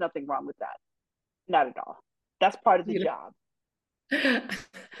 there's nothing wrong with that. Not at all. That's part of the job.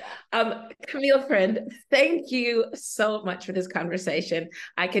 Camille Friend, thank you so much for this conversation.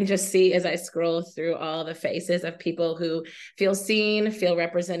 I can just see, as I scroll through all the faces of people who feel seen, feel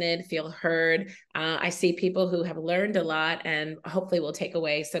represented, feel heard. I see people who have learned a lot, and hopefully will take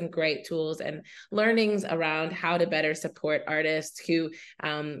away some great tools and learnings around how to better support artists who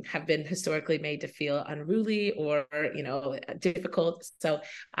have been historically made to feel unruly or difficult. So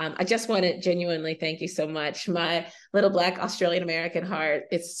I just want to genuinely thank you so much. My little Black Australian American heart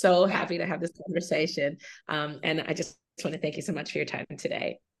is so happy to have this conversation. And I just want to thank you so much for your time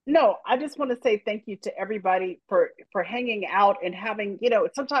today. No, I just want to say thank you to everybody for hanging out and having,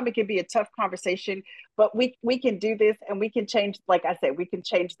 sometimes it can be a tough conversation, but we can do this, and we can change, like I said, we can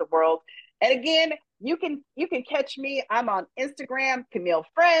change the world. And again, you can catch me. I'm on Instagram, Camille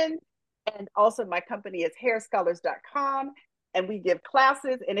Friend, and also my company is hairstylists.com, and we give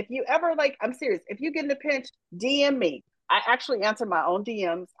classes. And if you ever, I'm serious, if you get in a pinch, DM me. I actually answer my own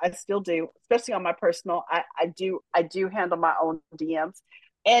DMs. I still do, especially on my personal. I do handle my own DMs.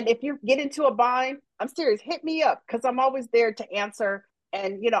 And if you get into a bind, I'm serious, hit me up, because I'm always there to answer.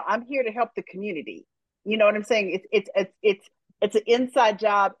 And, I'm here to help the community. You know what I'm saying? It's an inside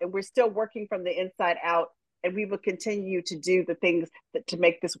job, and we're still working from the inside out. And we will continue to do the things to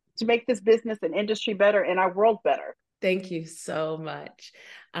make this business and industry better, and our world better. Thank you so much.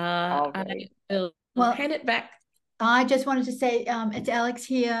 I will hand it back. I just wanted to say, it's Alex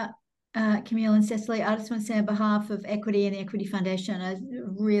here, Camille and Cessalee. I just want to say on behalf of Equity and the Equity Foundation, a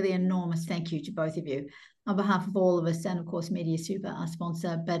really enormous thank you to both of you on behalf of all of us, and of course Media Super, our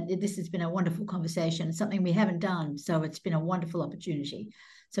sponsor. But this has been a wonderful conversation. It's something we haven't done, so it's been a wonderful opportunity.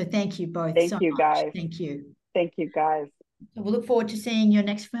 So thank you both. Thank you, guys. Thank you. Thank you, guys. So we'll look forward to seeing your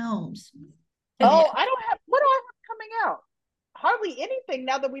next films. What do I have coming out? Hardly anything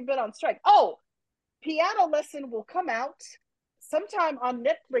now that we've been on strike. Oh, Piano Lesson will come out sometime on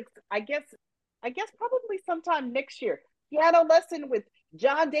Netflix. I guess probably sometime next year. Piano Lesson with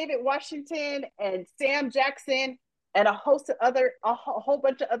John David Washington and Sam Jackson and a whole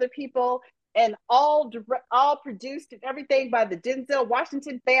bunch of other people, and all produced and everything by the Denzel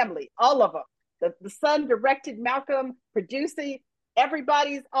Washington family. All of them. The son directed, Malcolm producing.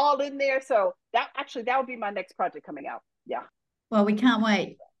 Everybody's all in there. So that would be my next project coming out. Yeah. Well, we can't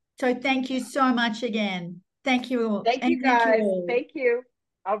wait. So thank you so much again. Thank you all. Thank you, guys. Thank you.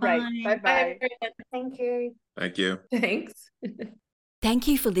 All right. Bye-bye. Thank you. Thank you. Thanks. Thank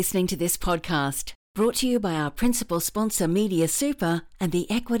you for listening to this podcast, brought to you by our principal sponsor, Media Super, and the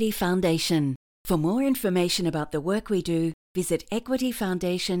Equity Foundation. For more information about the work we do, visit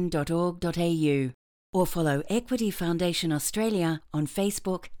equityfoundation.org.au or follow Equity Foundation Australia on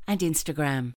Facebook and Instagram.